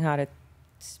 learning how to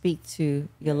speak to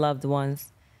your loved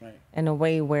ones in a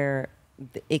way where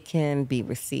it can be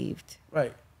received.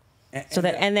 Right.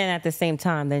 And then at the same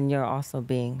time, then you're also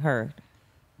being heard.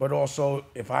 But also,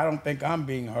 if I don't think I'm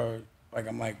being heard, like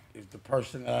I'm like, is the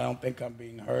person that I don't think I'm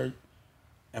being heard,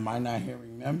 am I not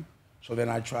hearing them? So then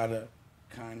I try to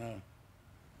kind of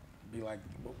be like,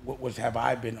 have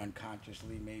I been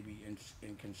unconsciously maybe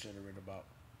inconsiderate about?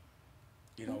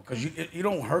 You know, because you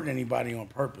don't hurt anybody on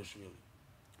purpose, really.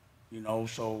 You know,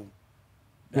 so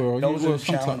those are the sometimes.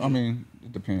 challenges. I mean,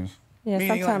 it depends. Yeah,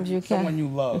 Meaning, sometimes like, you can. someone you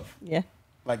love. Yeah.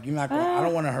 Like, you're not going to, I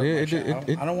don't want to hurt my child.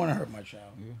 I don't want to hurt my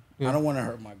child. Yeah. I don't want to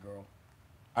hurt my girl.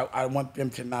 I want them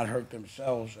to not hurt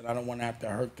themselves, and I don't want to have to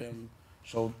hurt them.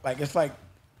 So, like, it's like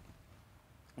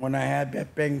when I had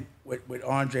that thing with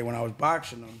Andre when I was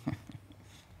boxing him,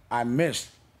 I missed.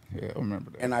 Yeah, I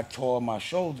remember that. And I tore my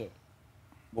shoulder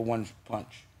with one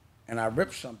punch, and I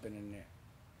ripped something in there.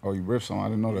 Oh, you ripped something? I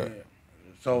didn't know that. Yeah.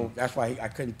 So that's why I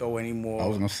couldn't throw any more. I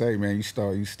was gonna say, man,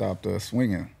 you stopped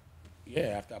swinging. Yeah,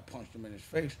 after I punched him in his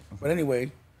face. But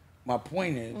anyway, my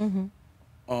point is,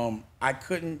 I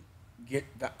couldn't get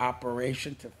the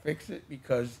operation to fix it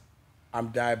because I'm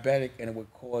diabetic and it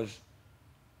would cause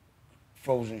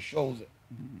frozen shoulder.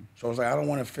 So I was like, I don't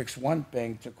want to fix one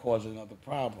thing to cause another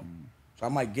problem. So I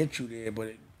might get you there, but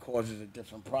it causes a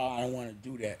different problem. I don't want to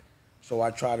do that. So I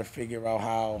try to figure out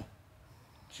how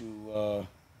to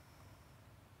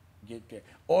get there.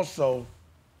 Also,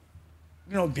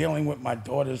 you know, dealing with my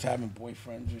daughters having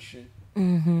boyfriends and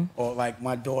shit. Or like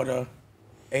my daughter,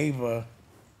 Ava,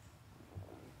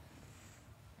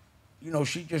 you know,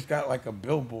 she just got like a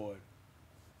billboard,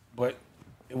 but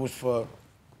it was for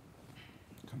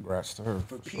Congrats to her.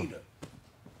 for Peter,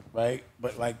 right?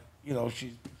 But like, you know,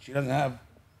 she doesn't have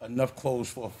enough clothes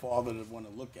for a father to want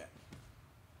to look at.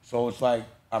 So it's like,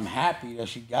 I'm happy that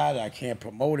she got it. I can't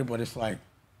promote it, but it's like,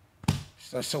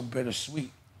 it's so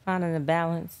bittersweet. Finding a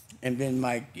balance. And then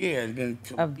like, yeah, and then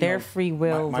of their free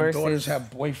will my versus daughters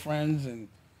have boyfriends, and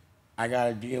I got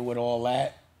to deal with all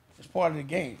that. It's part of the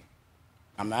game.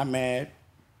 I'm not mad.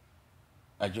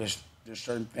 There's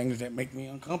certain things that make me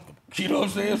uncomfortable. You know what I'm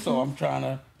saying? So I'm trying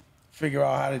to figure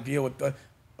out how to deal with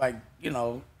like, you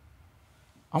know,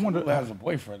 I wonder who has a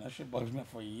boyfriend. That shit bugs me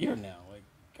for a year now. Like,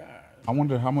 God. I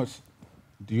wonder how much,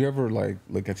 do you ever like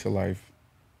look at your life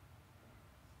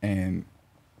and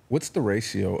what's the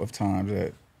ratio of time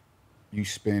that you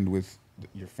spend with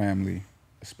your family,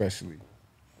 especially,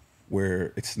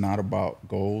 where it's not about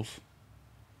goals,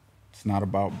 it's not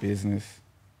about business,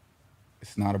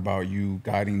 it's not about you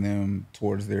guiding them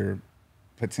towards their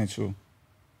potential.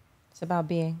 it's about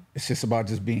being It's just about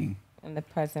just being in the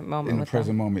present moment. in the with present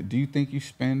them. moment. Do you think you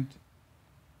spend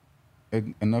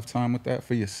enough time with that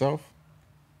for yourself?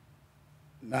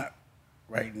 Not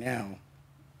right now,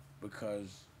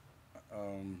 because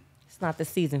It's not the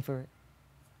season for it.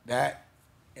 that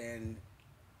and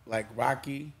like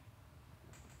Rocky,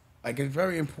 like it's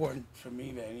very important for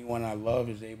me that anyone I love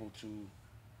is able to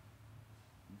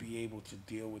be able to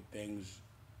deal with things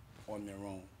on their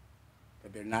own,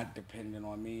 that they're not dependent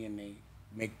on me and they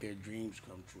make their dreams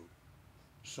come true.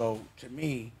 So to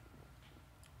me,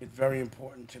 it's very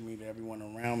important to me that everyone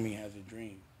around me has a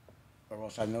dream, or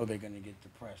else I know they're going to get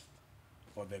depressed,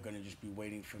 or they're going to just be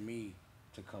waiting for me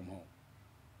to come home.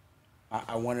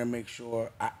 I want to make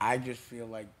sure, I just feel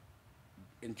like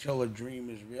until a dream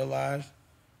is realized,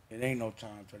 it ain't no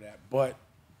time for that. But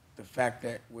the fact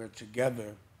that we're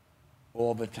together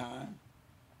all the time,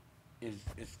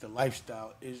 it's the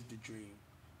lifestyle, is the dream.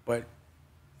 But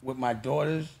with my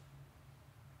daughters,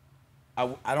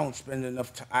 I don't spend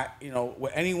enough time. You know,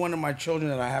 with any one of my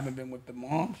children that I haven't been with the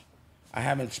moms, I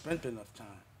haven't spent enough time.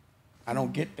 I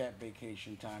don't get that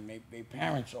vacation time. They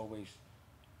parents always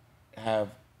have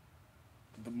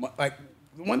the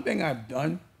one thing I've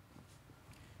done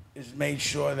is made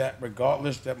sure that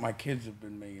regardless that my kids have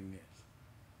been millionaires,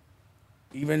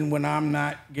 even when I'm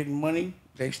not getting money,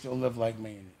 they still live like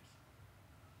millionaires.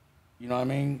 You know what I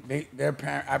mean? Their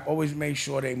parents. I've always made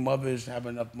sure their mothers have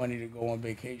enough money to go on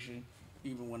vacation,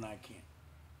 even when I can't.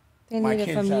 They My need it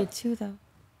kids from you have- too, though.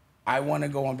 I want to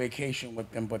go on vacation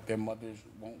with them, but their mothers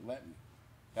won't let me.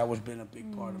 That was been a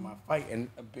big part of my fight and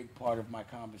a big part of my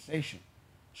conversation.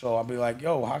 So I'll be like,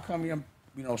 yo, how come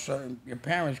your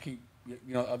parents keep,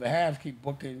 other halves keep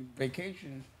booking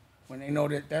vacations when they know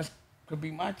that could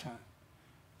be my time?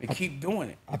 They keep doing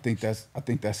it. I think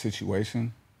that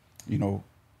situation,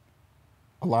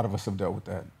 a lot of us have dealt with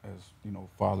that as,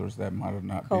 fathers that might have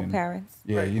not been Co-parents.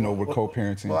 Yeah, Right. we're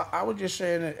co-parenting. Well, I was just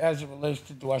saying that as it relates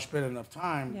to do I spend enough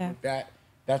time Yeah. with that,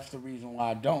 that's the reason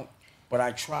why I don't. But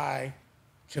I try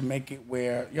to make it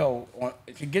where,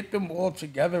 to get them all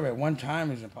together at one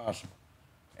time is impossible.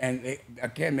 And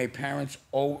their parents,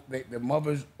 their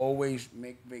mothers always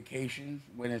make vacations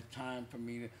when it's time for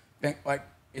me to think, like,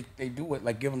 if they do it,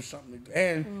 like give them something to do.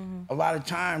 And a lot of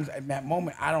times at that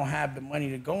moment, I don't have the money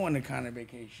to go on the kind of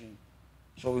vacation.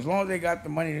 So as long as they got the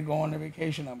money to go on the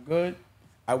vacation, I'm good.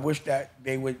 I wish that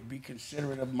they would be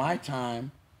considerate of my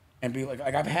time and be like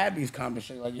I've had these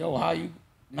conversations, like, yo, how you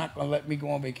not gonna let me go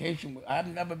on vacation? I've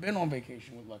never been on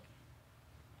vacation with Lucky.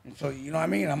 And so, you know what I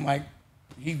mean? I'm like,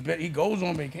 he goes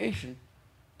on vacation,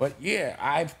 but yeah,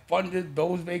 I funded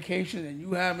those vacations, and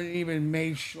you haven't even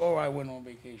made sure I went on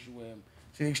vacation with him.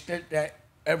 To the extent that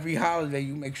every holiday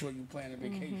you make sure you plan a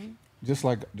vacation. Just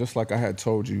like I had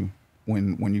told you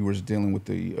when you was dealing with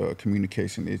the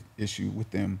communication issue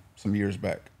with them some years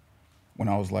back, when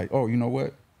I was like, oh, you know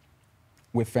what?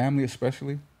 With family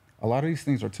especially, a lot of these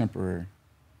things are temporary.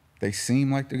 They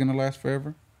seem like they're gonna last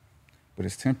forever, but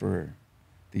it's temporary.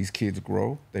 These kids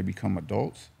grow, they become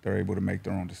adults, they're able to make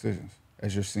their own decisions,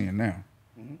 as you're seeing now,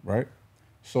 right?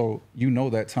 So you know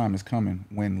that time is coming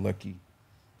when Lucky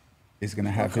is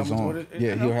gonna have his own.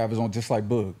 Yeah, he'll have his own, just like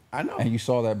Bug. I know. And you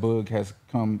saw that Bug has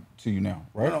come to you now,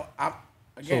 right? No,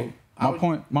 again,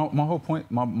 so my whole point,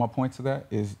 my point to that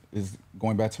is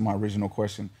going back to my original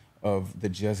question of the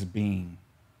just being.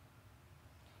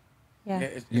 Yeah.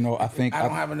 I think I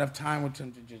don't have enough time with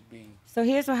him to just be. So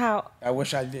here's how. I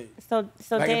wish I did. So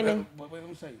like Damon. Wait, let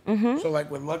me say. Mm-hmm. So like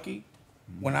with Lucky,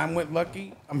 when I'm with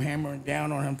Lucky, I'm hammering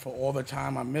down on him for all the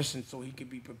time I'm missing, so he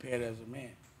could be prepared as a man.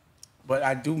 But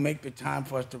I do make the time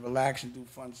for us to relax and do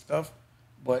fun stuff.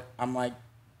 But I'm like,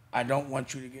 I don't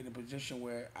want you to get in a position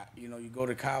where you go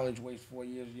to college, waste 4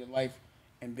 years of your life,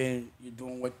 and then you're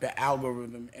doing what the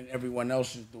algorithm and everyone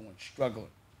else is doing, struggling,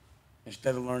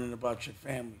 instead of learning about your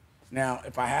family. Now,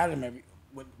 if I had him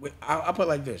I'll put it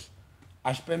like this.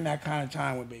 I spend that kind of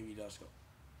time with Baby Dusko.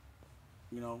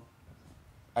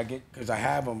 Because I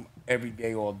have him every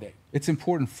day, all day. It's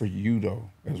important for you, though,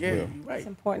 as well. You're right. It's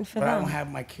important for them. But I don't have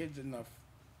my kids enough.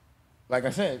 Like I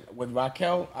said, with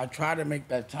Raquel, I try to make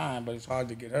that time, but it's hard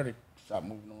to get her to stop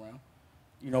moving around.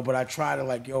 But I try to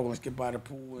let's get by the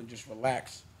pool and just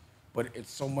relax. But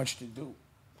it's so much to do.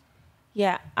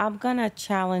 Yeah, I'm going to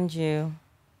challenge you.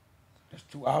 That's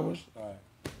 2 hours? All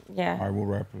right. Yeah. All right, we'll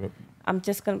wrap it up. I'm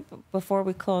just going to, before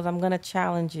we close, I'm going to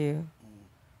challenge you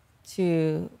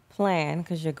to plan,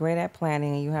 because you're great at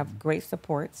planning and you have great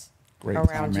supports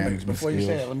around you. Before you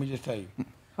say that, let me just tell you.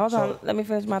 Hold on, let me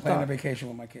finish my thought. Plan a vacation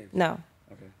with my kids. No.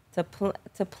 Okay.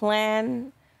 To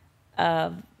plan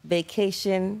a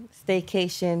vacation,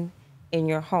 staycation in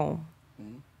your home.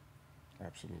 Mm-hmm.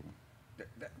 Absolutely.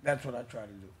 That's what I try to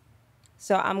do.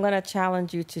 So I'm going to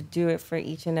challenge you to do it for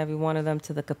each and every one of them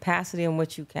to the capacity in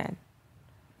which you can.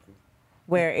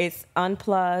 Where it's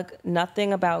unplug,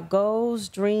 nothing about goals,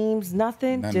 dreams,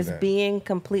 nothing. Just being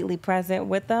completely present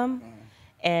with them.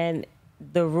 And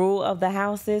the rule of the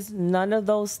house is none of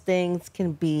those things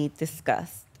can be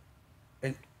discussed.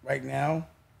 And right now,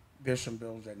 there's some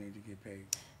bills that need to get paid.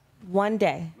 One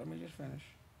day. Let me just finish.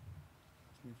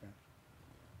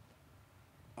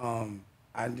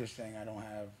 I'm just saying I don't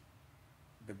have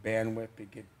the bandwidth to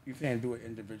get. You can't do it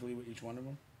individually with each one of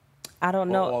them. I don't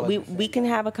know. We can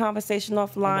have a conversation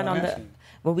offline on the.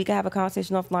 Well, we can have a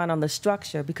conversation offline on the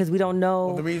structure, because we don't know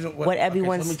what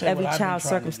everyone's every child's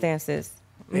circumstances.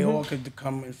 They all could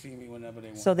come and see me whenever they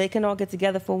want. So they can all get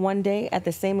together for one day at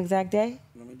the same exact day?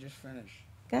 Let me just finish.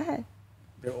 Go ahead.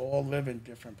 They all live in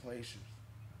different places.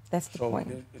 That's the point.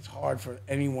 So it's hard for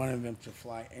any one of them to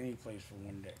fly any place for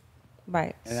one day.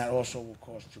 Right. And that also will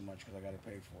cost too much because I got to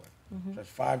pay for it. Mm-hmm. So that's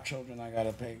 5 children I got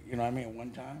to pay, at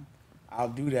one time. I'll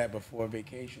do that before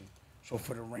vacation. So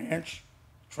for the ranch,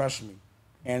 trust me,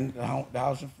 and the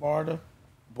house in Florida,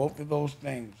 both of those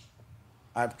things,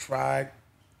 I've tried.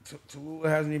 Tallulah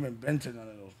hasn't even been to none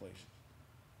of those places.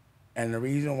 And the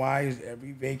reason why is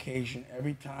every vacation,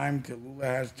 every time Tallulah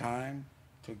has time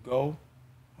to go,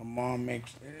 her mom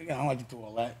makes, I don't like to do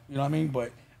all that, you know what I mean?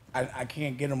 But I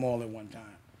can't get them all at one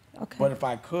time. Okay. But if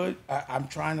I could, I'm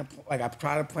trying to, I've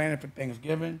tried to plan it for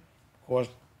Thanksgiving. Of course,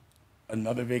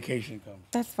 another vacation comes.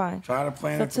 That's fine. Try to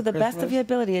plan it for to the best of your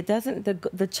ability. It doesn't,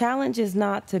 the challenge is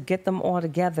not to get them all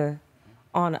together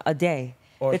on a day.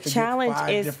 Or the challenge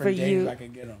is for you. I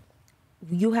can get them.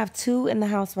 You have 2 in the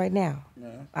house right now. Yeah.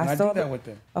 I do that with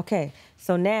them. Okay.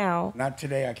 So now. Not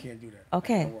today. I can't do that.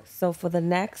 Okay. So for the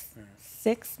next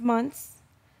 6 months,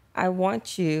 I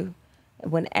want you,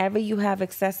 whenever you have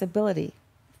accessibility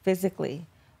physically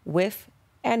with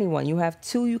anyone, you have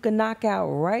 2 you can knock out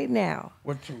right now.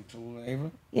 What 2? Tallulah and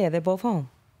Ava? Yeah, they're both home.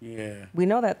 Yeah. We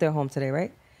know that they're home today,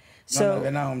 right? No,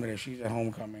 they're not home today. She's at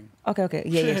homecoming. Okay.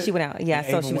 Yeah, she went out. Yeah, I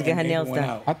saw she was getting her nails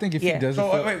done. I think if he does it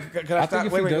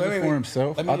for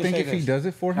himself, I think if he does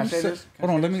it for himself.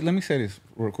 Hold on, let me say this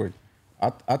real quick.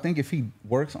 I think if he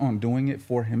works on doing it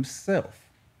for himself,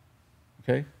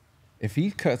 okay? If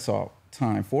he cuts off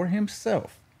time for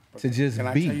himself to just be. Can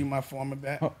I tell you my form of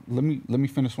that? Let me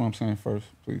finish what I'm saying first,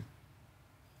 please.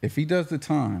 if he does the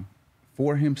time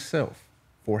for himself,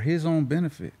 for his own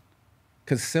benefit,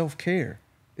 because self-care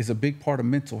is a big part of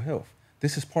mental health.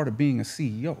 This is part of being a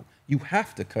CEO. You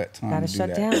have to cut time Gotta to do shut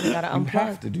that. down. You gotta unplug. You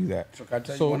have to do that. So can I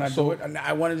tell you when I do it? And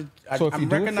I wanted. I'm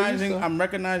recognizing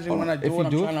when I do it.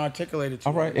 I'm trying to articulate it to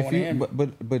you. All right. If you,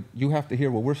 but you have to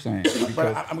hear what we're saying.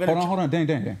 But I'm gonna hold on,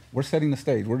 dang. We're setting the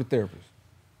stage. We're the therapists.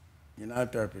 You're not a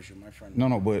therapist. You're my friend.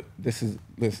 No, but this is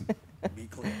listen. Be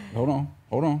clear. Hold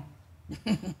on.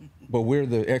 But we're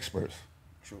the experts.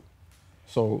 True.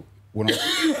 So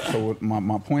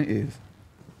my point is,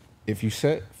 if you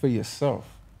set for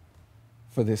yourself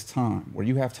for this time, where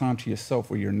you have time to yourself,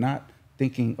 where you're not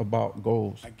thinking about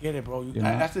goals. I get it, bro.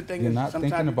 That's the thing. You're not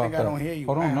thinking about that. I don't hear you.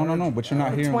 Hold on, no. But you're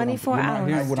not hearing. 24 hours. You're not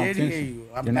hearing what I I'm did hear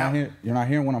you. You're not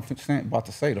hearing what I'm about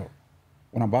to say though.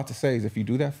 What I'm about to say is, if you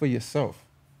do that for yourself,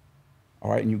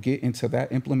 all right, and you get into that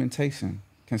implementation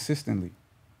consistently,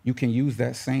 you can use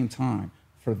that same time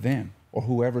for them or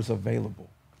whoever's available.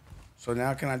 So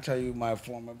now can I tell you my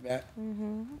form of that?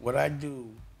 Mm-hmm. What I do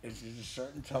is there's a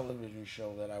certain television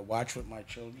show that I watch with my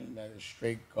children that is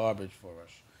straight garbage for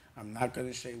us. I'm not going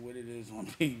to say what it is on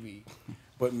TV,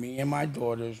 but me and my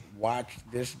daughters watch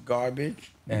this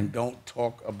garbage and don't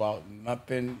talk about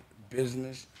nothing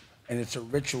business, and it's a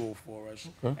ritual for us,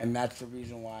 and that's the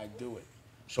reason why I do it.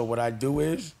 So what I do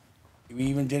is, we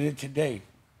even did it today.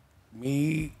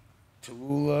 Me,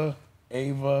 Tallulah,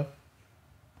 Ava,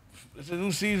 it's a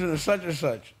new season of such and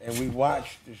such, and we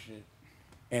watch this shit.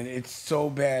 And it's so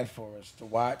bad for us to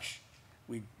watch.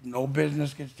 No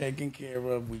business gets taken care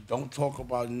of. We don't talk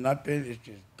about nothing. It's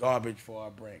just garbage for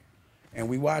our brain. And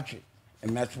we watch it.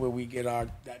 And that's where we get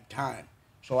that time.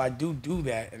 So I do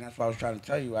that, and that's what I was trying to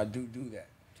tell you. I do that.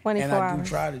 24 and I hours. do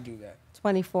try to do that.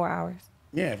 24 hours.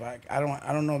 Yeah, if I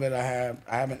don't know that I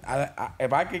haven't.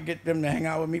 If I could get them to hang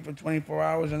out with me for 24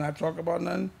 hours and not talk about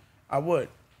nothing, I would.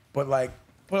 But like,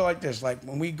 put it like this: like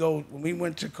when we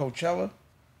went to Coachella,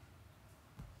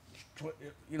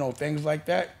 you know, things like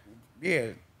that.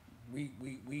 Yeah, we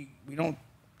don't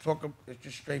talk. It's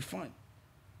just straight fun.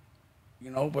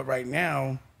 You know, but right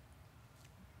now,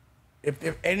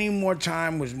 if any more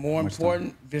time was more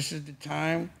important, this is the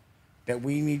time that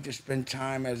we need to spend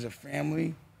time as a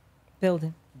family.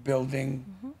 Building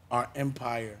our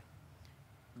empire.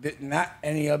 Not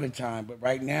any other time, but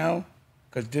right now,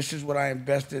 because this is what I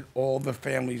invested all the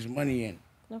family's money in.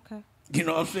 Okay. You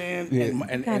know what I'm saying? Yeah.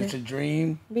 And it's a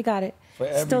dream. We got it. For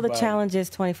everybody. Still, the challenge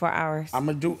is 24 hours. I'm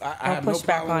gonna do. I have no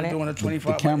problem doing a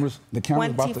 24 hours. The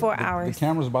camera's 24 hours. The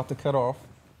camera's about to cut off.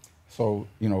 So,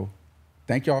 you know,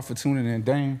 thank y'all for tuning in.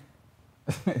 Dame,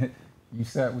 you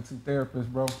sat with two therapists,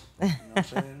 bro. You know what I'm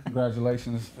saying?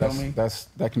 Congratulations. Feel me?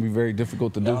 That can be very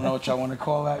difficult to do. I don't know what y'all want to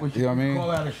call that. You know what I mean? Call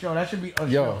that a show. That should be a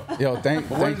show. Yo, thank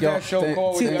what is y'all. That show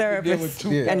called? Two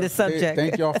therapists and the subject.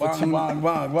 Thank y'all for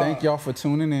Thank y'all for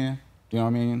tuning in. You know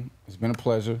what I mean? It's been a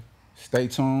pleasure. Stay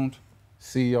tuned.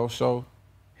 CEO show,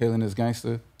 Healing is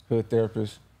Gangster, Hood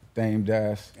Therapist, Dame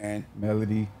Dash, and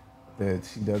Melody. That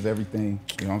she does everything.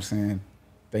 You know what I'm saying?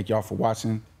 Thank y'all for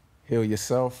watching. Heal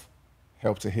yourself.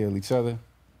 Help to heal each other.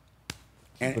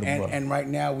 And right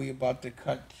now we about to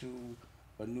cut to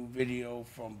a new video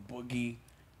from Boogie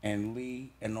and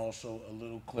Lee, and also a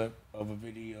little clip of a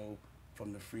video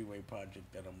from the Freeway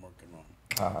Project that I'm working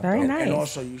on. Very nice. And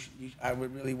also, I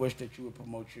would really wish that you would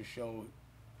promote your show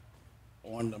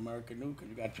on American New, because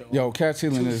you got your own. Catch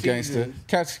Healing is Gangster.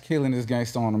 Catch Healing is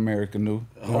Gangster on American New.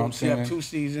 You know what I'm saying? You have 2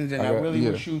 seasons, and I really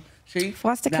wish you see.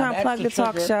 Foster Can Unplug the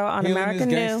talk show on American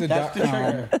New. That's the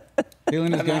trigger.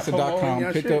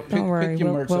 HealingIsGangster.com. Pick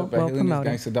your merch up at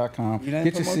HealingIsGangster.com.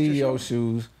 Get your CEO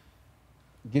shoes.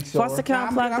 Get your Foster Can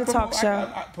Unplug the talk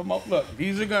show. Promote. Look,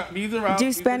 these are out. Do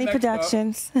Spanny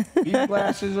Productions. These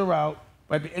glasses are out.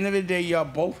 But at the end of the day, y'all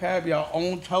both have your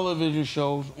own television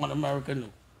shows on American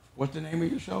New. What's the name of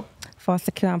your show?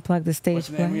 Foster Can Unplug the stage. What's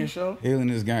the name of your show? Healing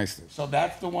is Gangster. So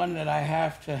that's the one that I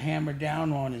have to hammer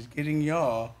down on, is getting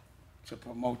y'all to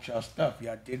promote your stuff.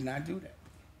 Y'all did not do that.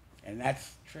 And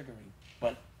that's triggering,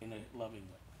 but in a loving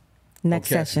way. Next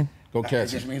session. Go catch it. It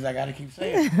just means I got to keep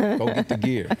saying it. Go get the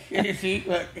gear. See,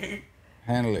 look.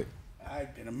 Handle it. All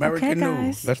right, then American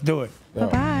News. Let's do it.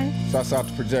 Bye-bye. Shouts out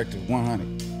to Projector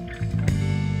 100.